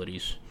fighting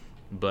abilities.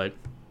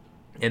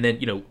 And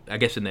then I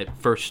guess in that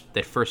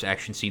first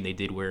action scene they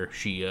did where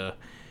she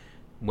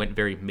went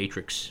very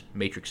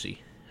Matrixy,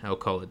 I'll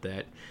call it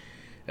that,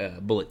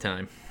 bullet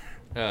time.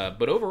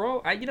 But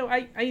overall, I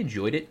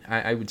enjoyed it.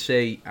 I would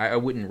say I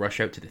wouldn't rush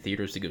out to the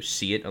theaters to go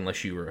see it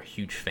unless you were a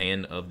huge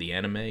fan of the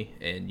anime,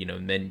 and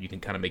then you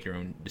can kind of make your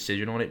own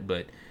decision on it.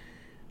 But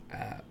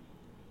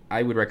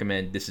I would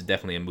recommend, this is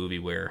definitely a movie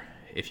where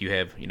if you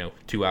have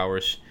 2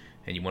 hours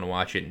and you want to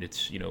watch it and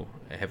it's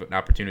have an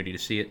opportunity to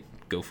see it,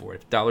 go for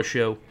it. Dollar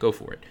show, go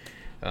for it.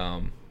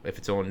 If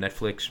it's on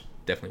Netflix,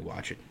 definitely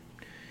watch it.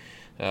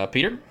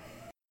 Peter?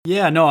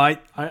 Yeah, no, I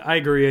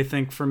agree. I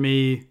think for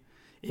me,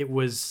 it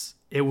was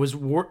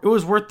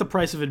worth the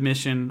price of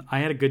admission. I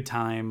had a good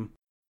time.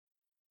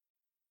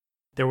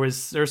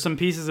 There's some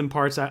pieces and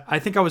parts. I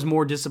think I was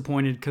more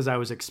disappointed because I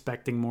was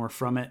expecting more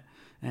from it,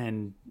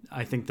 and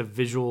I think the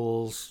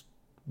visuals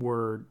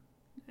were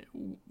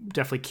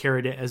definitely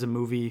carried it as a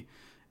movie.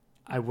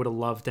 I would have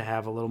loved to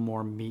have a little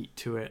more meat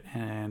to it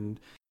and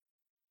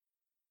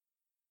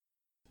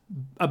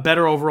a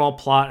better overall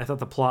plot. I thought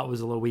the plot was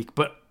a little weak,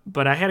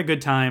 but I had a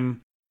good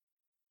time.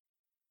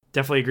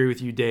 Definitely agree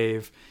with you,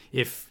 Dave.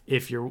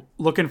 If you're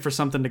looking for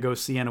something to go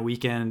see on a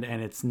weekend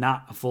and it's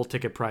not a full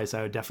ticket price,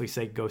 I would definitely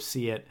say go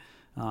see it.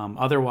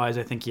 Otherwise,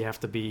 I think you have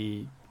to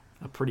be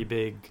a pretty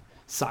big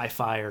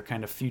sci-fi or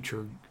kind of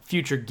future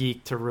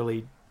geek to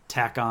really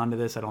tack on to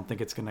this. I don't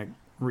think it's going to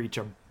reach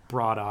a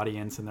broad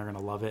audience and they're going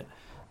to love it.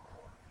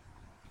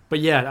 But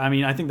yeah, I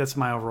mean, I think that's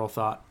my overall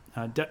thought.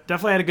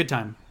 Definitely had a good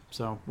time.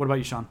 So what about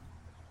you, Sean?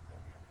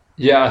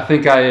 Yeah, I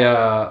think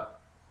I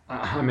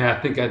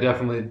think I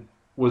definitely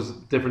was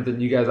different than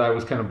you guys. I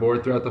was kind of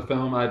bored throughout the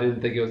film. I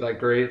didn't think it was that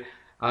great.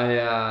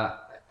 I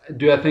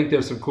think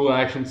there's some cool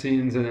action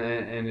scenes and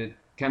it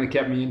kind of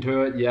kept me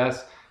into it.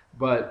 Yes,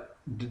 but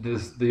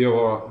the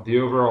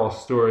overall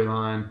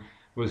storyline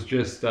was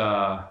just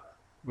not.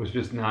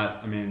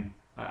 I mean,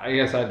 I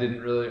guess I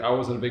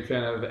wasn't a big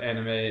fan of the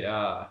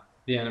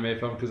anime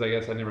film because I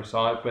guess I never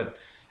saw it. But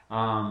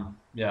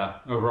yeah,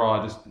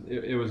 overall,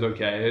 it was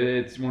okay.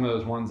 It's one of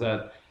those ones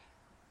that,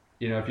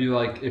 you know, if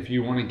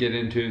you want to get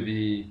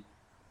into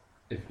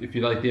if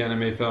you like the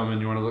anime film and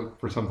you want to look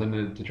for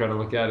something to try to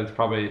look at, it's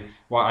probably,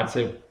 well, I'd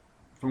say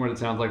from what it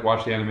sounds like,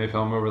 watch the anime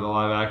film over the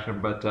live action.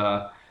 But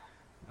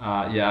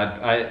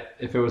yeah,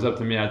 if it was up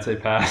to me, I'd say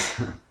pass.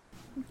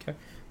 Okay.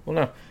 Well,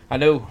 no, I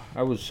know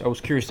I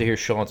was curious to hear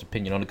Sean's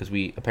opinion on it because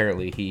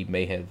he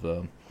may have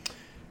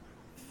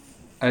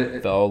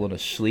fallen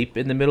asleep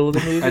in the middle of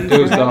the movie. I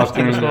dozed off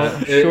during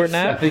short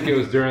nap. I think it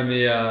was during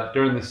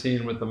the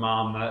scene with the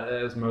mom.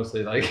 That was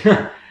mostly like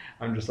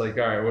I'm just like,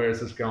 all right, where is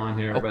this going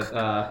here? But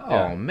yeah.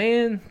 Oh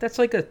man, that's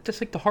like the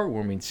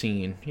heartwarming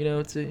scene. You know,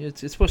 it's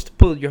supposed to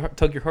tug your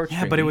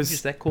heartstrings. Yeah, but it was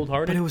just that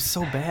cold-hearted. But it was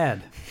so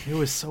bad. It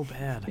was so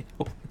bad.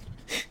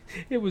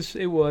 It was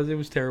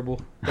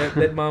terrible.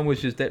 That mom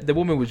was just the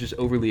woman was just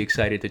overly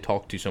excited to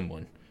talk to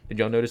someone. Did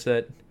y'all notice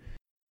that?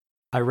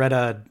 I read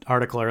an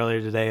article earlier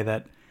today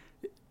that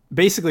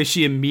basically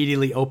she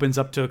immediately opens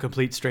up to a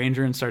complete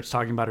stranger and starts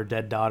talking about her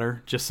dead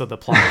daughter just so the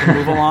plot can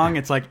move along.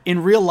 It's like,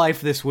 in real life,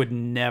 this would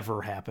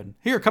never happen.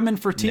 Here, come in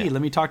for tea. No.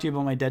 Let me talk to you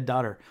about my dead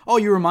daughter. Oh,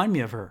 you remind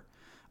me of her.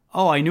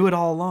 Oh, I knew it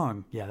all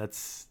along. Yeah,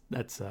 that's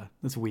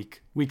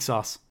weak. Weak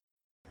sauce.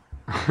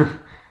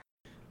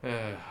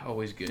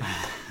 Always good.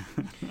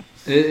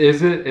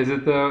 Is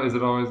it though? Is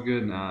it always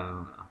good? No, I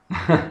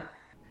don't know.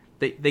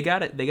 They got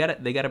to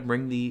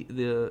bring they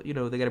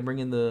got to bring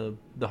in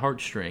the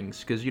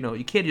heartstrings because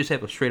you can't just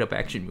have a straight up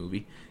action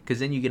movie because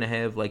then you're gonna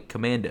have like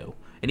Commando,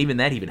 and even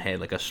that had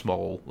like a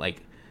small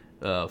like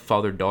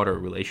father daughter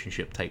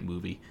relationship type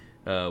movie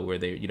where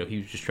he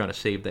was just trying to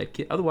save that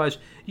kid. Otherwise,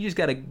 you just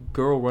got a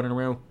girl running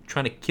around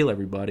trying to kill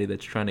everybody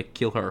that's trying to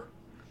kill her,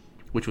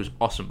 which was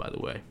awesome by the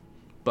way,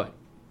 but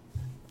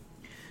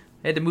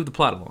I had to move the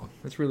plot along.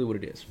 That's really what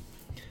it is.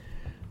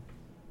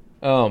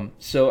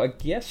 So I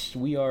guess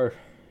we are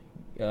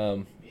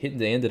hitting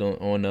the end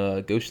on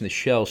Ghost in the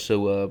Shell.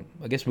 So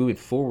I guess moving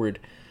forward,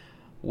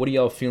 what are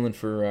y'all feeling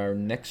for our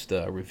next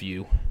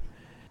review?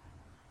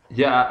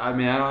 Yeah, I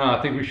mean, I don't know.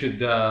 I think we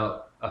should.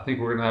 I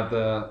think we're gonna have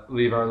to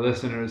leave our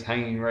listeners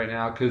hanging right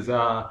now because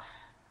I'm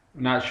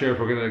not sure if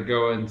we're gonna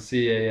go and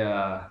see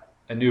a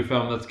new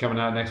film that's coming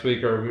out next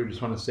week, or we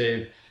just want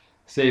to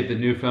save the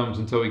new films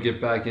until we get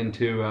back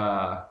into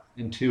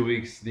in 2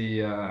 weeks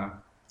the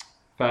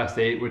Fast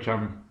 8, which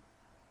I'm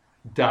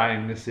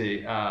dying to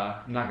see.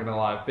 I'm not gonna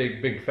lie,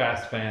 big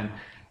Fast fan.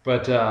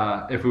 But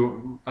I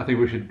think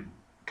we should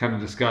kind of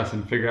discuss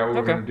and figure out what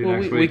we're gonna do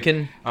next week.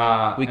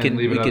 We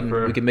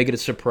can make it a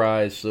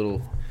surprise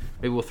little.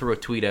 Maybe we'll throw a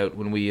tweet out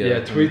when we.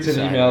 Yeah, tweets and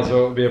emails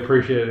will be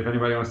appreciated if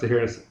anybody wants to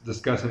hear us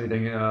discuss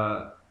anything.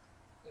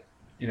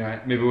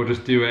 Maybe we'll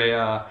just do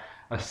a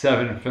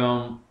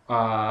 7-film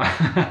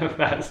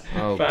fast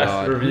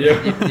review.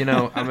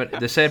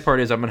 The sad part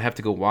is I'm gonna have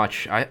to go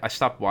watch. I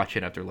stopped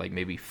watching after like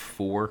maybe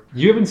 4.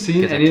 You haven't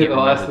seen any of the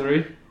last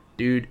 3?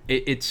 Dude,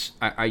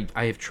 I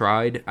have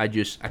tried. I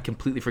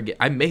completely forget.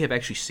 I may have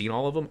actually seen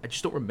all of them. I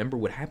just don't remember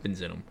what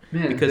happens in them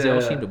because they all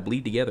seem to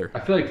bleed together.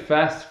 I feel like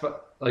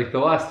like the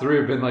last 3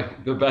 have been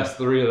like the best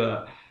 3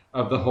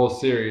 of the whole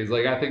series.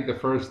 Like I think the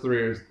first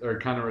 3 are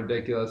kind of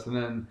ridiculous, and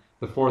then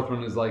the 4th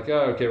one is like,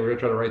 oh, okay, we're gonna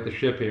try to right the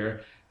ship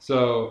here.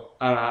 So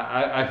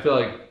I feel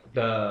like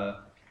the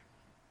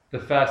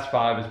Fast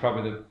 5 is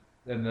probably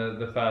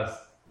the Fast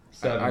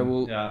 7. I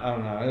don't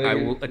know. I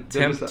will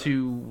attempt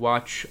to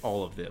watch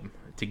all of them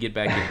to get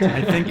back into.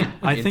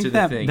 I think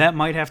that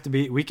might have to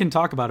be. We can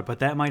talk about it, but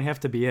that might have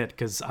to be it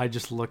because I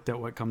just looked at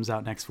what comes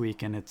out next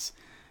week, and it's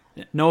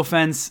No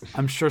offense,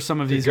 I'm sure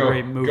some of these are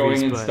great movies.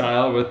 Going in but,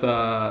 style with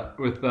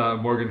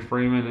Morgan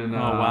Freeman and oh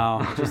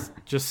wow,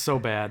 just so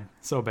bad,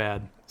 so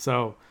bad.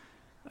 So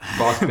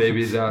Boss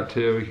Baby's out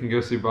too. We can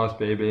go see Boss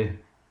Baby.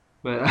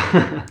 But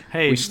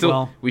hey,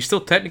 we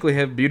still technically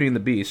have Beauty and the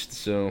Beast,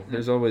 so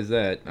there's always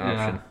that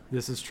option.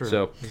 This is true.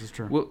 So this is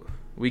true.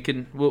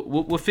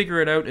 We'll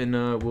figure it out, and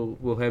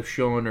we'll have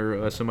Sean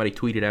or somebody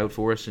tweet it out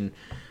for us, and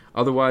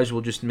otherwise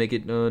we'll just make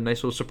it a nice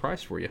little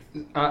surprise for you.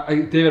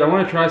 David, I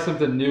want to try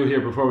something new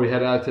here before we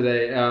head out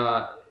today.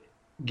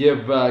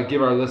 Give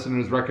our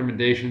listeners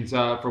recommendations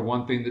for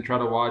one thing to try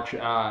to watch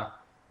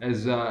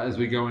as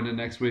we go into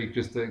next week,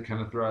 just to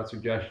kind of throw out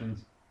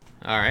suggestions.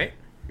 All right.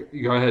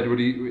 Go ahead.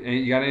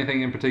 You got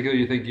anything in particular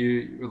you think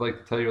you would like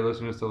to tell your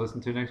listeners to listen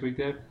to next week,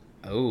 Dave?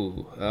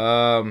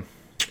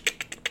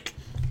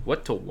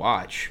 What to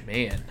watch,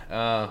 man?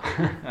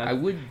 I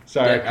would.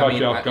 Sorry, I caught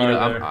you off guard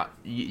there.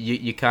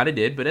 You kind of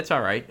did, but it's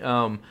all right.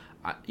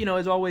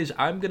 As always,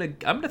 I'm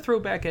gonna throw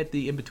back at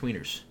the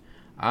In-Betweeners.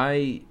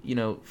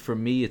 For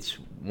me, it's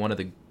one of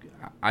the.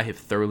 I have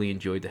thoroughly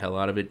enjoyed the hell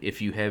out of it.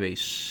 If you have a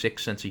sick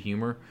sense of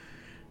humor,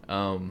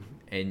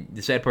 and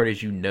the sad part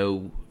is,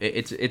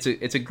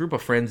 it's a group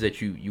of friends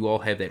that you all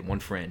have that one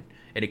friend,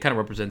 and it kind of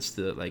represents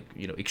the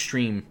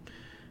extreme.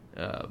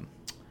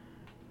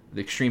 The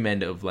extreme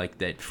end of like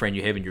that friend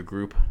you have in your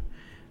group,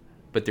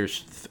 but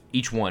there's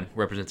each one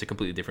represents a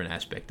completely different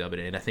aspect of it,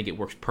 and I think it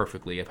works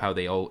perfectly of how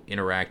they all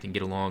interact and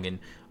get along. And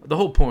the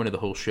whole point of the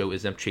whole show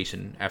is them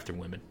chasing after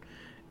women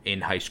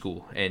in high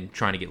school and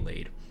trying to get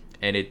laid,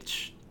 and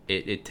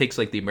it takes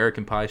like the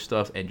American Pie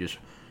stuff and just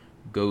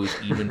goes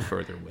even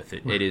further with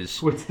it. It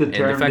is what's the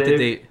term? And the fact Dave? that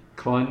they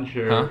clunge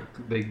or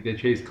they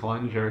chase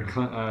clunge or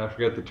I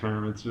forget the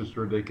term. It's just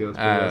ridiculous.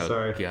 But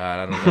sorry.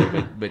 God, I don't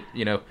know, but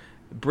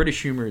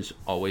British humor is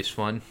always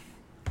fun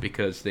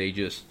because they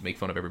just make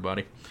fun of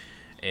everybody,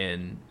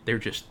 and they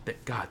are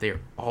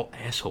all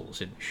assholes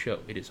in the show.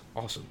 It is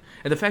awesome,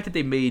 and the fact that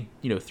they made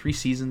 3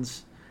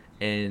 seasons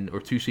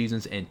or 2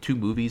 seasons and 2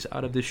 movies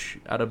out of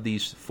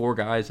these 4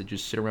 guys that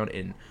just sit around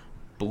and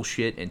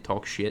bullshit and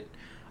talk shit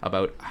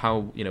about how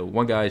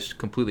one guy's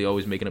completely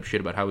always making up shit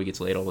about how he gets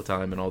laid all the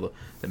time and all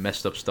the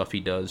messed up stuff he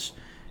does.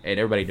 And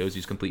everybody knows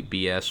he's complete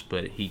BS,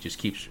 but he just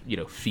keeps,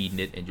 feeding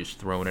it and just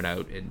throwing it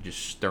out and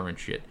just stirring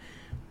shit.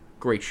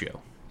 Great show.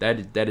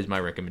 That is my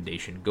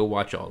recommendation. Go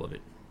watch all of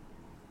it.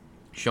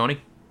 Shawnee?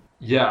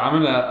 Yeah,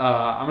 I'm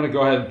gonna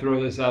go ahead and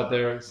throw this out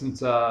there since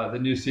the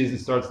new season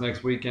starts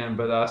next weekend.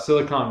 But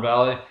Silicon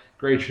Valley,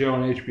 great show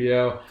on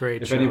HBO.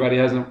 Great. If anybody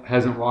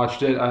hasn't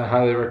watched it, I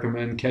highly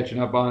recommend catching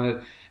up on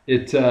it.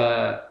 It's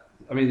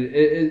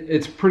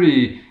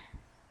pretty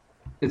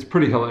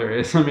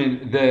hilarious. I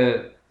mean,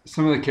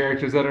 some of the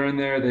characters that are in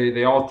there,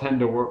 they all tend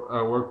to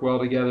work well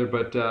together.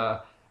 But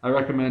I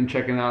recommend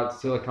checking out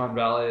Silicon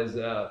Valley as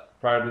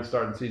prior to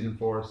starting season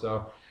 4.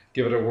 So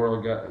give it a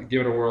whirl.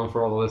 Give it a whirl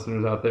for all the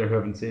listeners out there who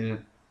haven't seen it.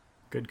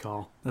 Good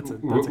call.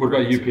 What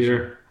about you,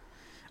 Peter?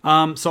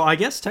 So I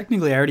guess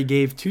technically I already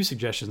gave 2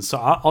 suggestions, so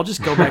I'll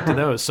just go back to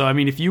those. So I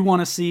mean, if you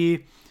want to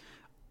see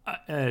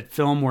a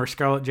film where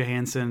Scarlett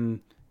Johansson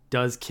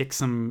does kick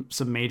some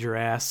major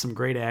ass, some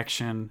great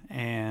action,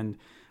 and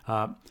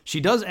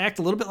she does act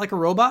a little bit like a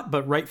robot,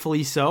 but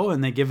rightfully so,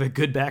 and they give a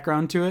good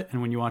background to it,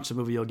 and when you watch the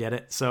movie, you'll get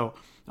it. So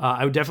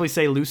I would definitely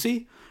say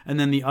Lucy, and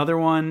then the other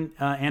one,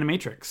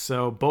 Animatrix.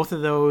 So both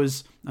of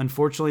those,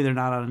 unfortunately, they're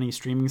not on any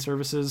streaming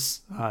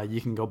services. You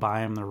can go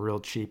buy them. They're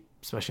real cheap,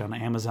 especially on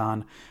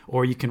Amazon,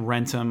 or you can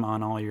rent them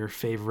on all your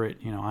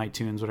favorite,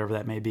 iTunes, whatever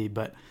that may be.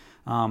 But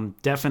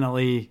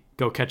definitely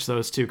go catch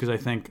those too, because I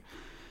think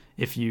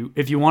if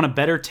you want a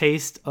better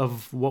taste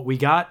of what we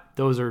got,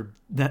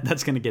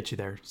 that's going to get you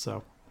there.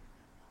 So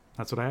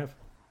that's what I have.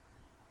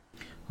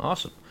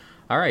 Awesome.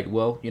 All right.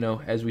 Well,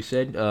 as we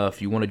said,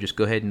 if you want to just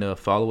go ahead and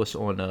follow us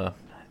on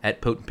at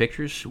Potent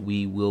Pictures,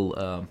 we will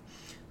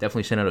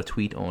definitely send out a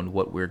tweet on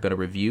what we're going to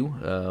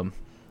review,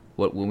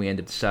 when we end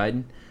up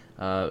deciding.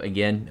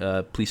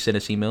 Again, please send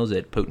us emails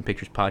at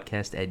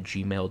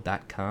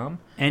potentpicturespodcast@gmail.com.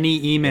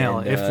 Any email.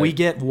 And, if we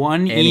get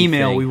one anything.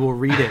 email, we will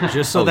read it,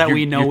 just so that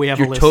we know we have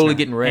a you're listener. totally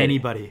getting ready.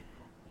 Anybody.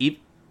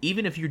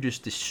 Even if you're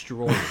just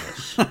destroying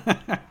us,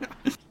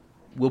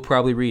 we'll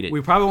probably read it.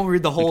 We probably won't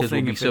read the whole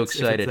thing we'll if so it's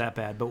that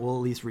bad, but we'll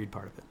at least read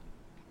part of it.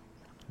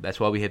 That's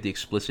why we have the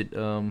explicit,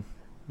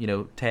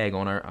 tag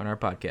on our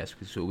podcast,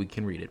 so we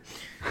can read it.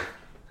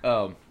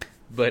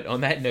 But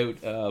on that note,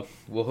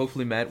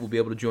 hopefully Matt will be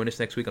able to join us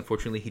next week.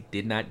 Unfortunately, he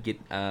did not get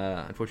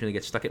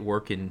stuck at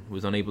work and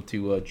was unable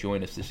to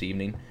join us this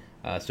evening.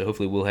 So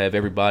hopefully we'll have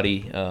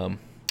everybody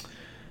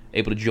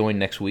able to join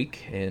next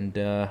week. And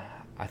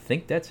I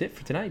think that's it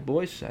for tonight,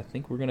 boys. I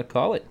think we're going to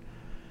call it.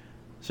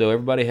 So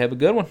everybody have a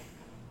good one.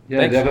 Yeah,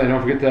 Thanks. definitely.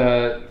 Don't forget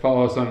to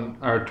follow us on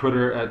our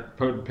Twitter at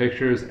Potent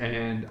Pictures,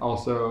 and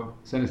also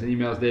send us an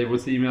email. Dave,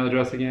 what's the email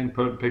address again?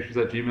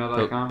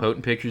 potentpictures@gmail.com.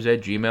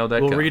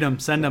 Potentpictures@gmail.com. We'll read them.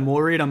 Send them.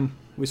 We'll read them.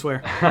 We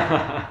swear.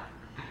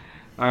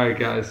 All right,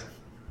 guys.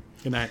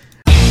 Good night.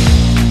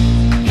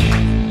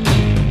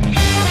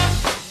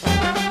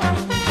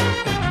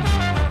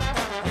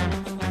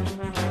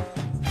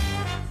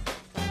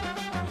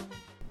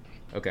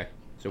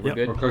 So we're Yep.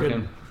 good? We're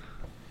cooking.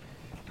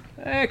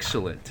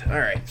 Excellent. All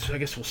right, so I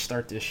guess we'll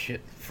start this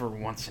shit for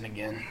once and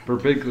again.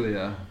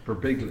 Birbiglia.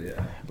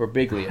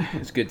 Birbiglia.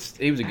 It's good.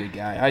 He was a good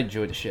guy. I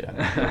enjoyed the shit out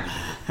of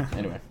him.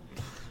 Anyway.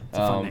 It's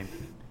a fun name.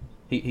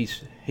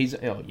 He's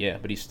oh yeah,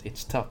 but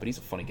it's tough, but he's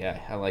a funny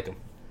guy. I like him.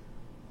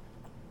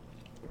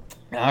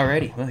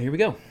 Alrighty, well here we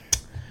go.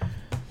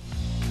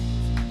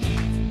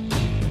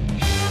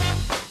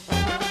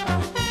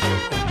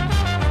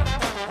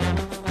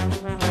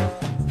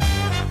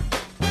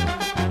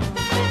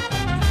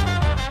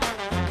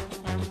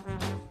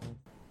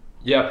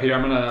 Yeah, Peter,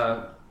 I'm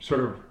gonna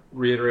sort of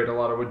reiterate a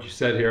lot of what you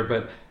said here,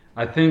 but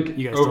I think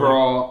You guys still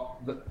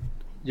overall,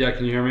 yeah,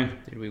 can you hear me?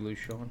 Did we lose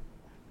Sean?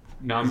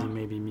 No, Is he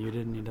maybe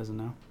muted and he doesn't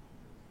know?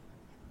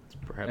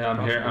 Perhaps yeah,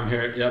 I'm here. possible. I'm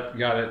here. Yep,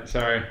 got it.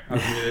 Sorry, I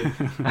was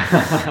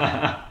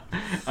muted.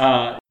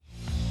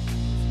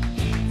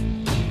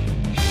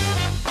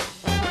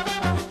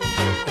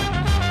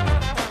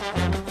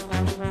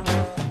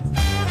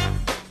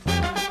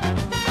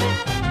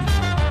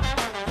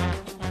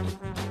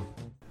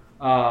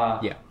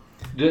 Yeah.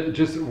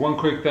 Just one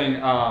quick thing.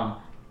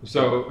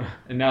 So,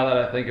 and now that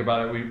I think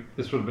about it,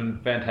 this would have been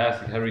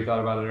fantastic had we thought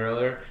about it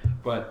earlier.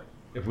 But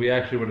if we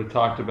actually would have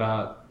talked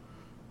about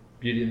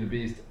Beauty and the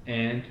Beast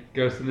and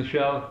Ghost in the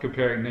Shell,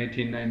 comparing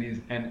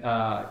 1990s and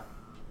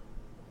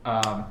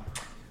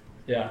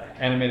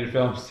animated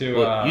films to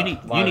Well, you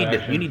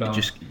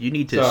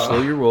need to So-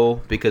 slow your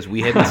roll because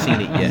we haven't seen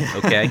it yet.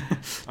 Okay.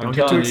 I'm Don't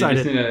get telling too you, you excited.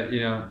 just need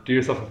to, do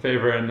yourself a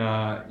favor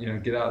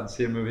and, get out and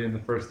see a movie in the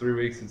first 3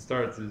 weeks it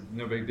starts. Is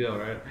no big deal,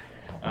 right?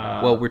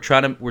 Well, we're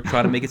trying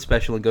to make it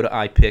special and go to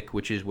iPick,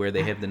 which is where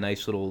they have the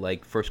nice little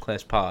like first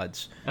class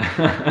pods.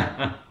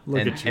 Look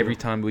And at you. every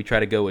time we try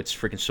to go, it's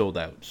freaking sold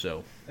out.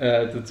 So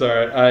It's all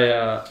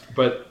right.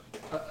 But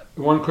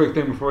one quick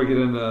thing before we get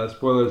into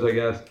spoilers, I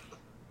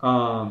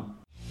guess.